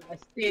stick in a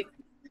stick.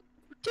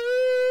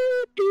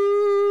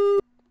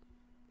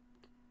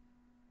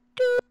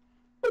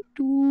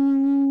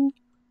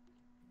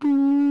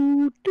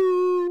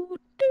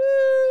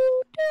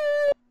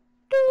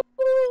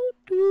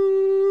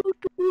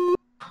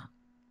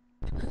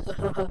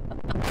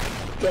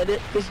 Get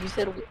it? Because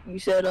you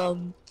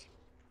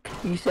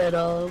said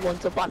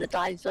once upon a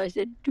time, so I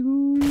said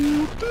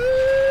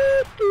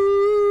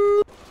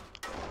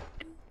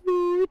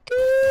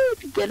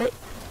Get it?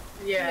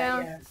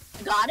 Yeah.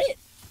 Got it?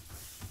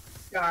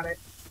 Got it.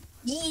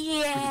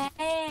 Yeah!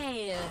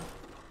 I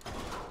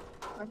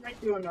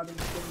might do another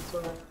thing,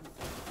 so...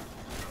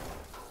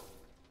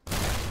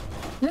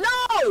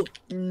 No!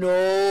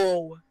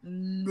 No!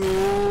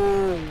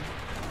 No!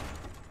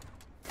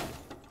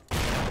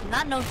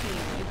 Not no team.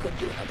 You could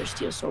do another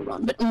Steel Soul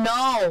run, but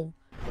no!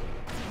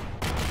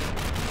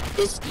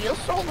 Is Steel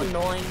Soul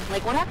annoying?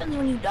 Like, what happens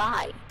when you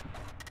die?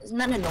 Isn't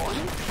that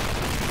annoying?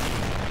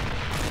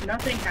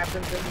 Nothing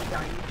happens when you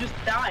die. You just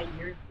die.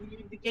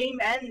 The game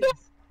ends.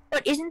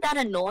 But isn't that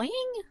annoying?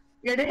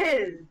 It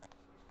is.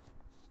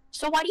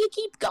 So why do you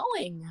keep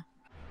going?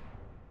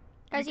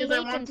 Because I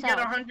want to get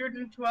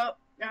 112,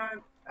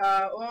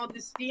 all the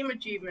Steam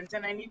achievements,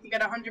 and I need to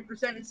get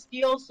 100%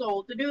 Steel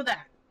Soul to do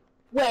that.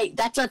 Wait,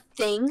 that's a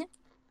thing?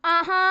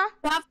 Uh-huh.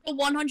 You have to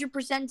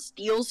 100%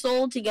 Steel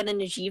Soul to get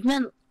an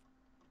achievement?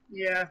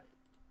 Yeah.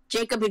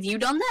 Jacob, have you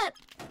done that?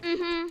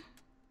 Mm-hmm.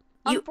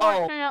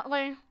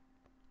 Unfortunately.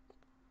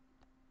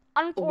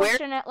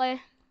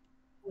 Unfortunately.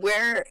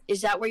 Where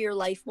is that? Where your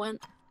life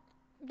went?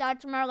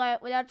 That's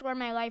where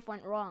my life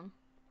went wrong.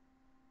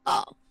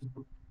 Oh,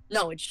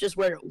 no, it's just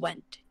where it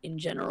went in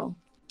general.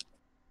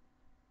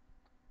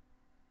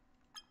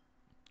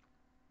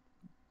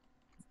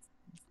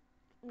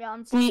 Yeah,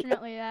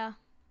 unfortunately, yeah.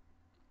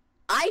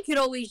 I could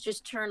always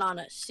just turn on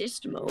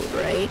assist mode,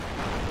 right?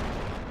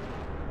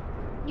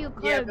 You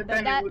could, Yeah, but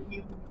then that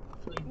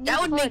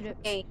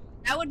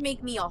that would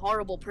make me a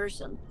horrible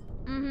person.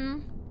 Mm-hmm.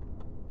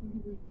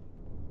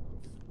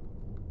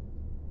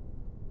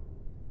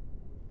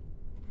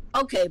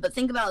 Okay, but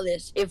think about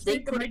this. If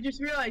they I just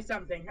realized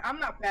something. I'm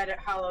not bad at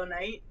Hollow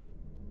Knight.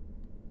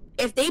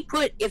 if they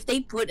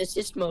put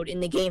assist mode in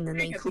the game, then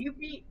Jacob, you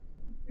beat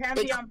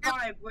Pantheon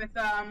 5 with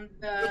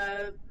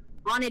the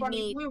wanted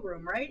funny me blue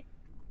room, right?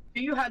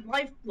 So you had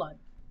lifeblood.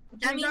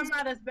 Which That means I'm means-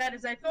 not as bad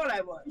as I thought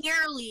I was.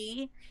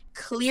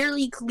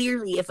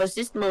 clearly, if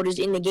assist mode is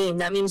in the game,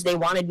 that means they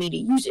wanted me to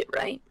use it,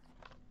 right?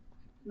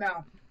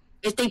 No.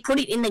 If they put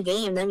it in the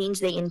game, that means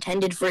they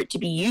intended for it to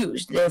be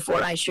used.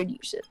 Therefore, I should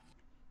use it.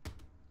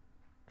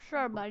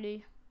 Sure,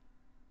 buddy.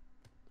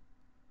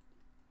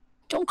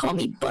 Don't call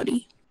me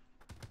buddy.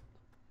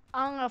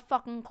 I'm gonna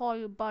fucking call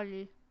you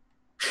buddy.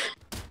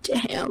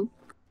 Damn.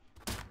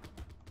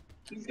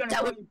 He's gonna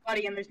call you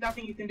buddy, and there's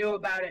nothing you can do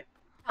about it.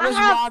 I'm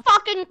gonna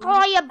fucking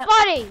call you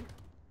buddy!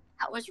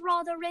 That was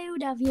rather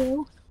rude of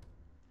you.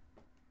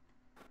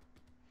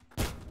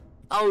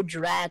 Oh,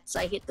 drats,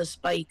 I hit the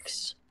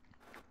spikes.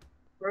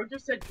 Bro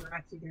just said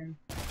drats again.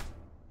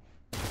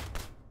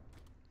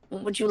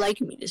 What would you like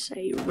me to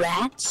say?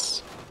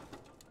 Rats?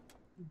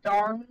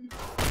 Darn.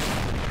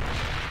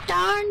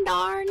 Darn,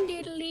 darn,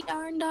 diddly,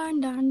 darn, darn,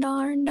 darn,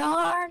 darn,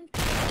 darn.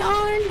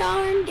 Darn,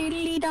 darn,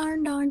 diddly,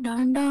 darn, darn,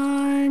 darn,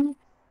 darn.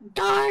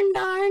 Darn,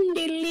 darn,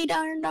 diddly,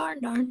 darn, darn,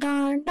 darn,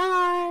 darn,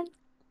 darn.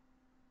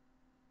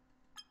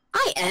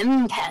 I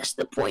am past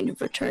the point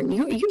of return.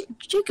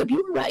 Jacob,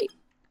 you were right.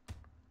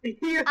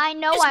 I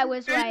know I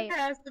was right.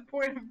 Past the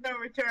point of no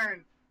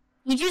return.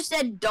 You just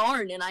said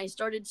darn, and I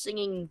started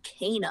singing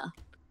Cana.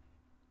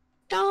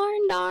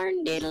 Darn,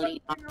 darn,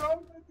 diddly, darn,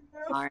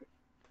 darn,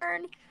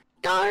 darn,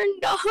 darn,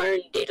 darn,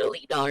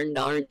 diddly, darn,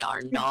 darn,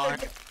 darn, darn.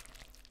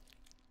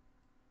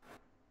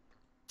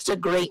 It's a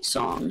great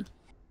song.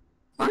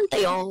 Aren't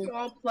they all? We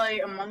all play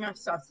Among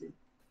Us Sussy.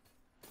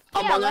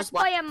 Yeah, let's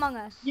play Among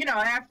Us. You know,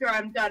 after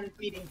I'm done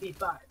beating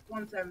P5.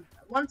 Once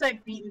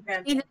I've beaten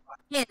Pantheon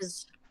 5.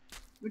 Is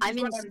Which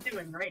is what I'm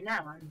doing right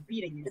now. I'm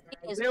beating it. The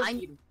thing is,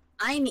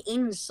 I'm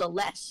in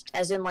Celeste,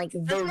 as in like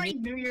That's my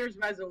New Year's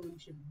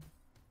resolution.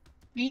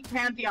 Beat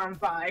Pantheon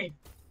 5.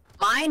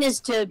 Mine is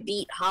to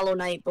beat Hollow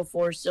Knight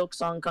before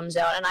Silksong comes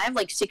out, and I have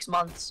like 6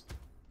 months.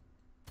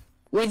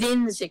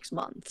 Within 6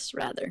 months,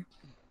 rather.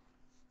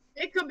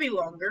 It could be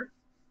longer.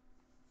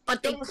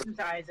 But Don't listen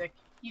to Isaac.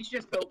 He's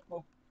just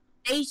hopeful.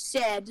 They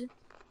said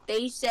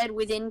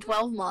within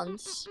 12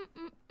 months.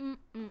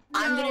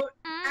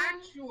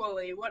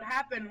 Actually, what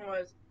happened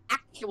was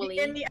Actually,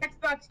 in the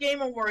Xbox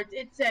Game Awards,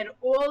 it said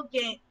all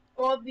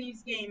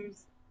these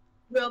games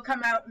will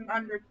come out in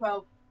under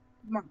 12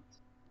 months.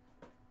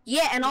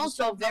 Yeah, and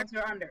also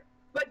are under.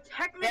 But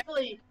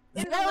technically,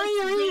 in the very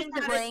list of games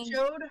that recently, it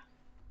showed,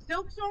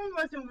 Silksong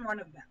wasn't one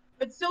of them.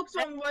 But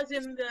Silksong was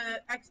in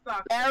the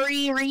Xbox.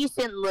 very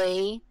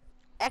recently,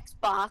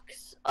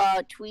 Xbox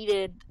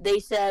tweeted. They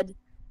said,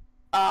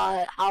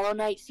 "Hollow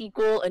Knight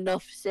sequel,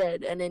 enough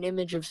said," and an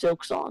image of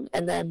Silksong,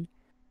 and then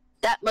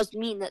that must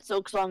mean that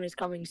Silksong is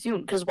coming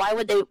soon. Because why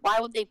would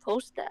they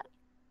post that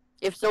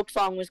if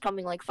Silksong was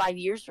coming like 5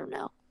 years from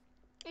now?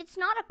 It's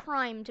not a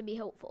crime to be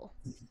hopeful.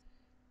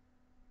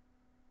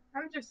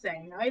 I'm just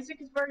saying,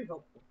 Isaac is very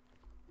hopeful.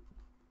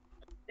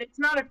 It's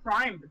not a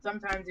crime, but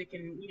sometimes it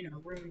can,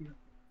 ruin you.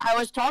 I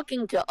was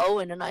talking to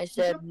Owen and I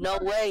said, "No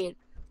way!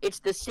 It's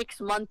the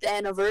 6-month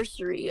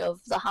anniversary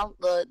of the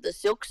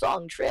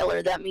Silksong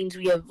trailer. That means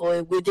we have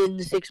within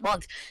the 6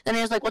 months." Then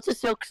he was like, "What's a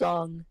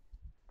Silksong?"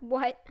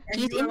 What?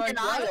 He's in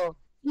denial.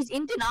 He's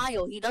in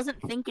denial. He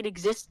doesn't think it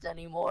exists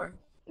anymore.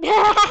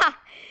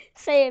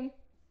 Same.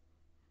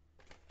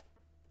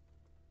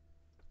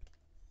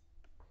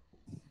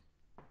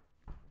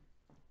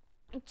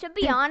 To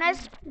be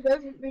honest,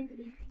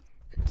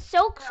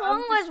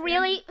 Silksong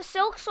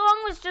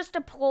was just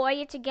a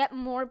ploy to get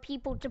more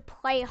people to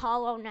play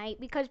Hollow Knight,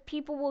 because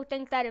people will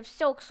think that if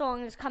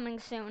Silksong is coming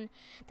soon,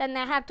 then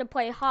they have to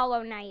play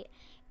Hollow Knight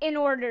in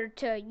order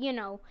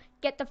to,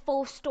 get the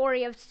full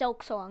story of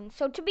Silksong.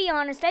 So to be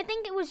honest, I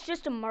think it was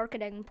just a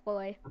marketing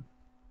ploy.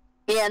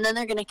 Yeah, and then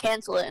they're gonna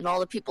cancel it, and all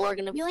the people are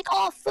gonna be like,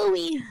 "Oh,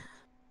 phooey."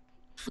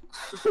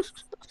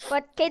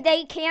 But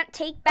they can't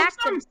take back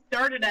Silksong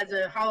started as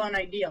a Hollow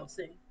Knight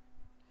DLC.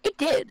 It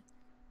did.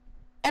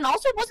 And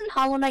also, wasn't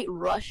Hollow Knight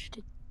rushed?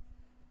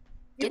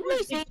 It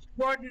was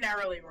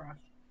extraordinarily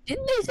rushed.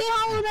 Didn't they say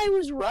Hollow Knight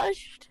was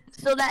rushed?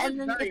 So that It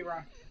was very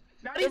rushed.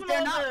 Not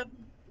even all the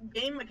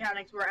game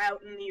mechanics were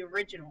out in the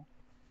original.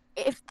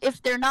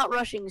 If they're not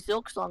rushing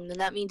Silksong, then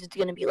that means it's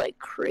gonna be like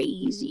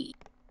crazy.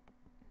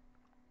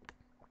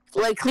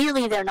 Like,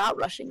 clearly they're not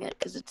rushing it,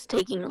 because it's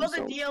taking them Well, the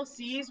so...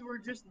 DLCs were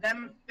just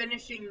them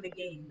finishing the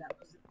game that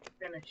wasn't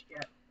finished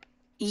yet.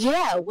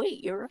 Yeah,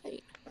 wait, you're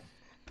right.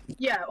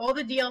 Yeah, all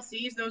the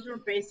DLCs, those were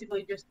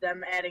basically just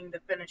them adding the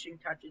finishing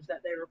touches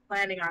that they were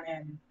planning on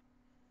adding.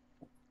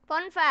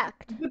 Fun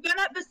fact. But then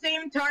at the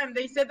same time,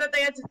 they said that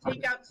they had to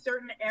take out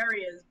certain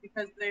areas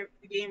because the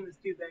game was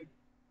too big.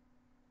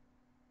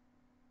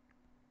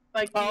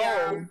 Like the,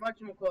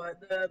 whatchamacallit,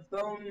 the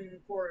Bone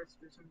Forest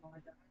or something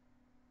like that.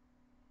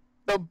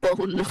 The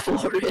Bone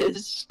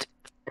Forest.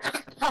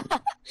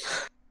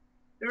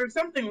 There was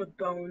something with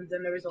bones,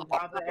 and there was a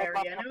lava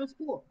area, and it was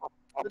cool.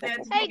 But they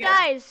had to Hey take it out.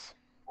 guys.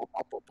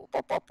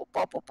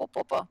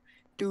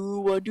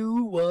 Do a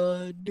do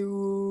a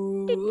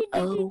do.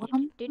 Oh,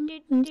 do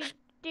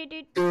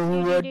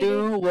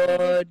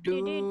a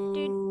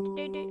do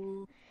a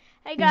do.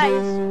 Hey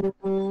guys.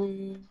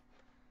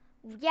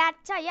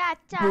 Yatta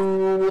yatta.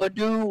 Do a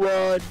do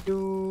a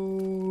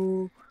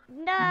do.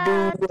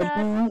 Na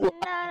da na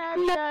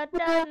da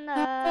da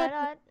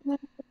na.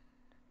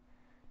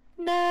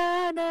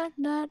 Na na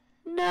na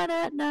na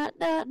na na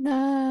na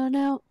na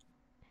na.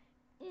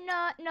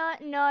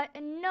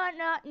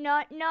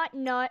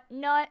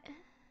 Not.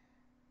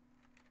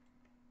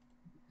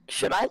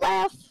 Should I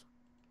laugh?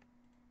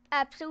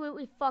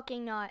 Absolutely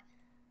fucking not.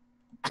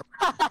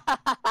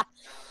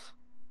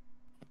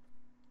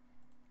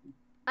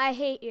 I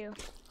hate you.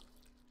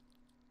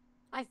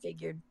 I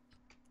figured.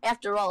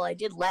 After all, I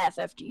did laugh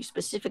after you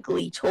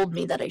specifically told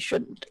me that I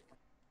shouldn't.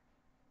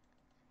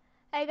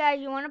 Hey guys,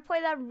 you want to play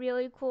that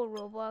really cool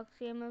Roblox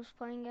game I was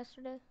playing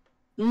yesterday?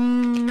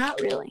 Not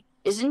really.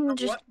 Isn't it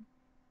just... What?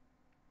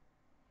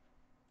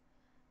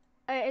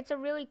 It's a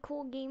really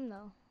cool game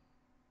though.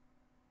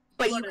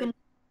 But you can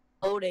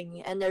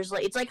loading, and there's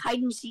like, it's like hide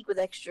and seek with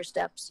extra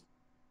steps.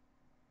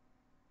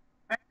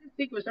 I didn't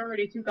think it was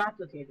already too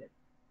complicated.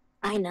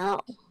 I know.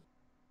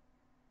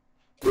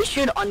 We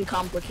should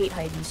uncomplicate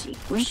hide and seek.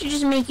 We should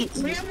just make it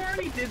easy. Liam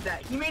already did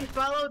that. He made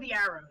follow the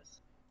arrows.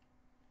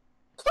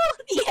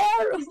 The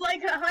arrow. He's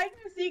like, hide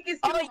and seek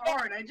is too Oh, yeah.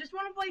 hard. I just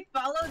want to play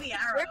follow the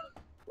arrows.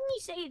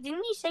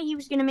 Didn't he say he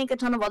was gonna make a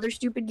ton of other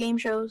stupid game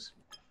shows?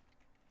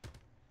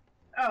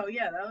 Oh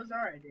yeah, that was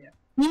our idea.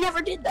 He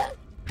never did that.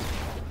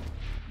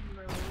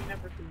 No, we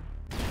never did.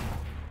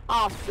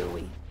 Aw,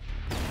 phooey.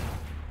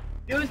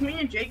 It was me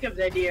and Jacob's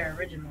idea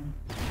originally.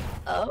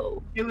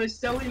 Oh, It was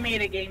so we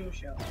made a game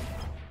show.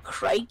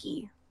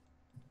 crikey.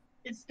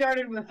 It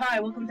started with, hi,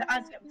 welcome to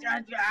us.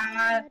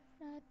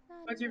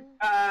 What's your,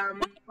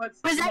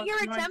 what's Was the that most your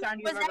annoying attempt? sound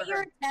you've Was that ever your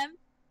heard? attempt?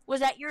 Was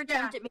that your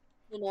attempt at making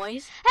the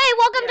noise? Hey,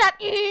 welcome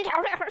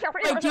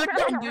Wait, do it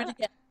again. Do it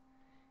again.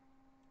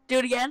 Do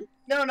it again.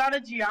 No, not a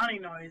Gianni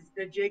noise,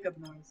 the Jacob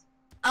noise.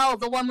 Oh,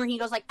 the one where he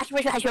goes like.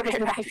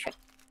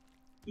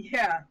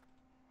 Yeah.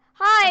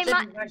 Hi, The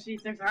hi,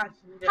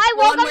 one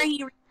welcome. where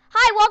he.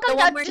 Hi, welcome the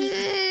one where to.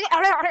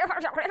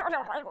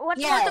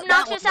 What's the Yeah, most that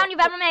obnoxious one. sound you've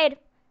ever made?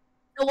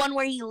 The one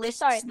where he lists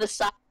Sorry. the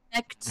side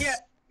effects Yeah.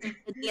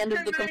 at the end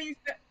of the.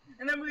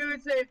 And then we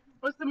would say,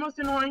 what's the most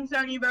annoying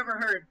sound you've ever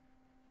heard?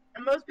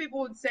 And most people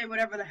would say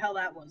whatever the hell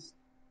that was.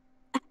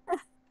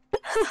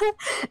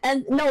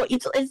 And no,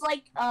 it's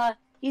like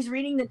he's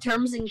reading the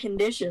terms and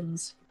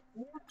conditions.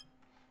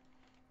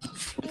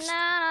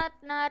 Not.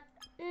 Nut.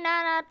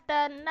 Nut.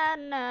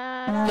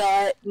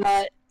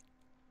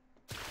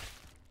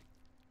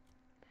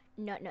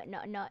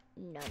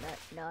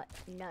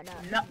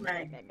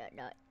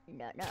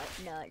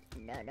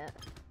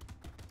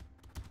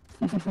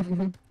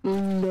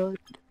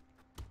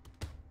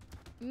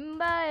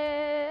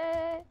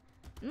 Bye.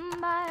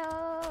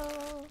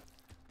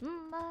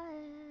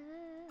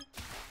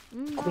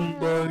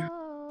 Kumbaya.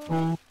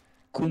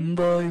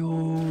 Kumbayo.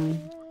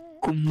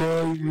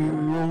 Kumbayo.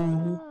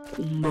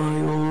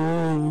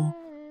 Kumbayo.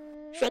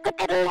 Shake it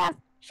to the left.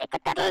 Shake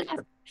it to the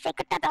left. Shake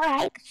it to the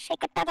right.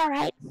 Shake it to the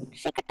right.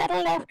 Shake it to the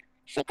left.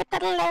 Shake it to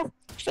the left.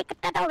 Shake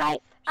it to the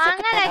right. I'm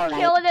gonna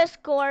kill this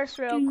course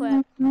real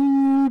quick.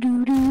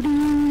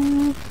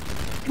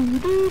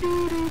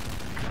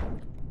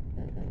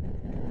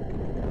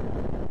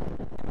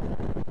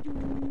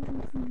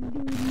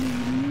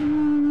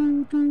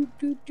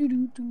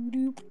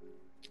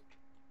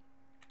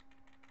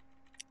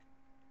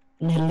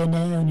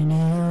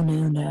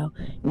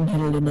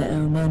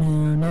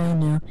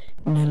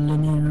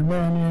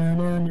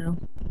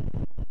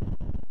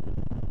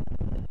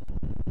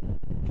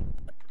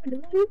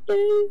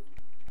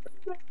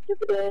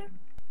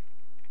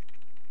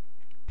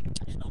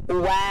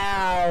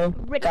 Wow,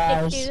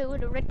 guys.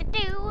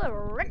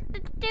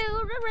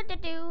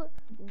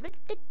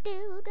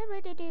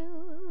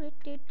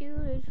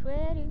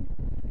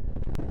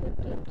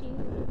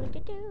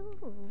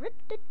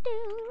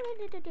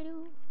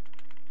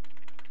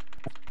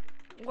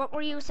 What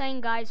were you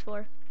saying guys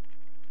for?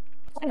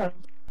 I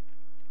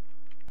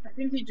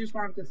think he just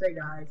wanted to say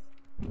guys.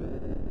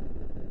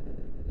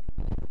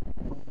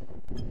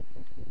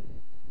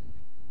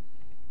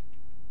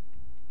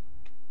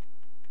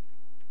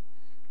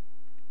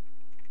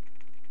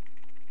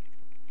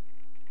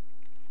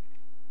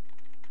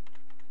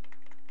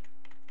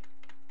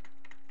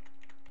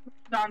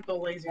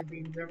 horizontal laser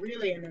beams are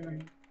really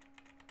annoying.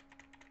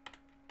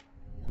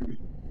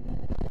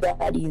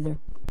 That either.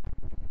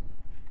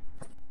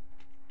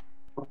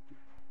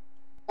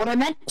 What I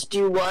meant to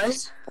do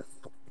was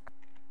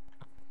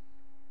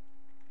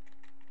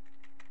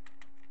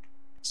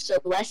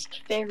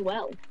Celeste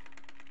Farewell.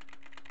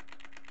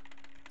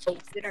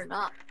 Believe it or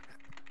not.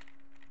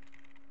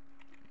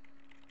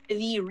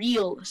 The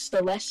real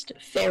Celeste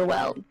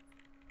Farewell.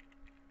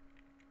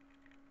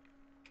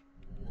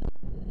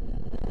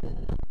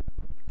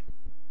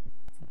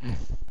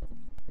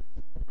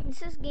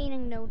 This is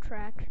gaining no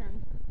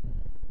traction.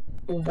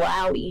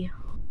 Wowie.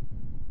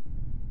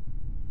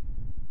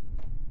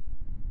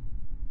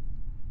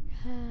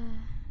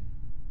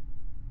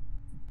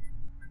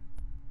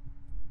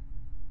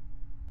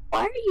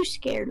 Why are you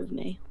scared of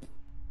me?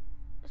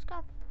 It's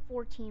got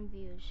 14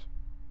 views.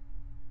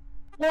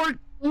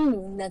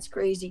 14? That's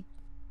crazy.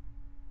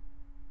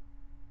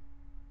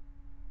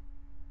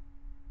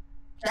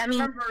 I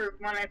remember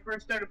when I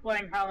first started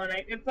playing Hollow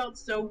Knight, it felt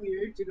so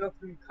weird to go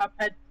from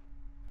Cuphead,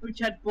 which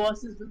had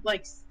bosses with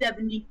like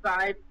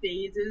 75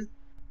 phases,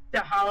 to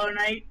Hollow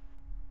Knight.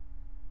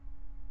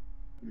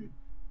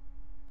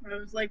 I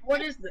was like,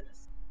 what is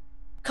this?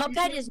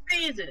 Cuphead is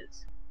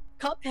phases.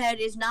 Cuphead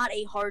is not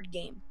a hard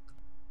game.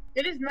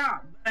 It is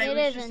not. But I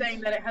was just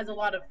saying that it has a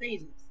lot of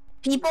phases.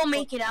 People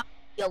make it out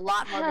to be a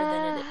lot harder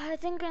than it is. I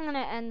think I'm gonna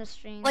end the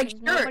stream. Like, sure,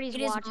 nobody's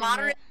it is watching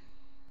moderate.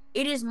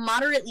 It is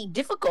moderately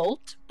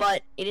difficult,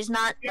 but it is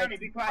not. Johnny,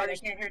 be quiet. I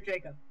can't hear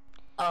Jacob.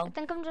 Oh. I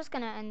think I'm just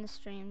gonna end the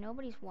stream.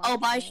 Nobody's watching. Oh,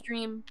 bye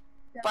stream.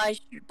 Yeah.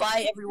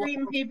 Bye everyone.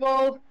 Stream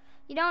people.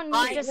 You don't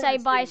need to say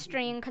bye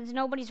stream because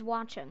nobody's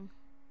watching.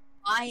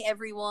 Bye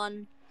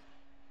everyone.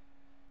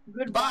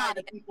 Goodbye,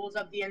 the peoples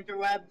of the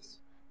interwebs.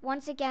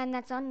 Once again,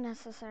 that's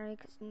unnecessary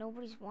because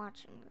nobody's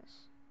watching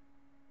this.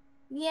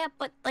 Yeah,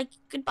 but like,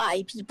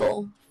 goodbye,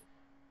 people.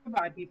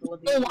 Goodbye, people.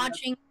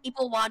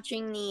 People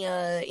watching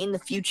the in the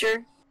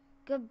future.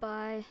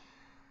 Goodbye.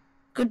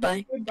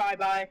 Goodbye. Goodbye,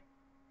 bye.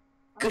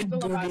 Good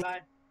booby.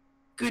 Bye.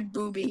 Good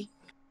booby.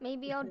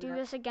 Maybe I'll do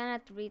this again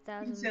at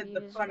 3,000 views. You said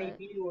the funny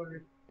B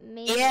word.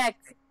 Maybe. Yeah,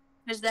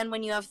 because then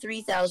when you have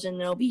 3,000,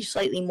 there'll be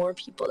slightly more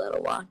people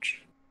that'll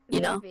watch. You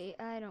know? Maybe.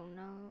 I don't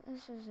know.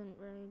 This isn't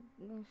really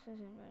good.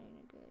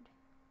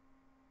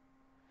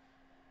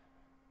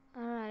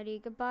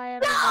 Alrighty, goodbye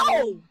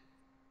everybody. No!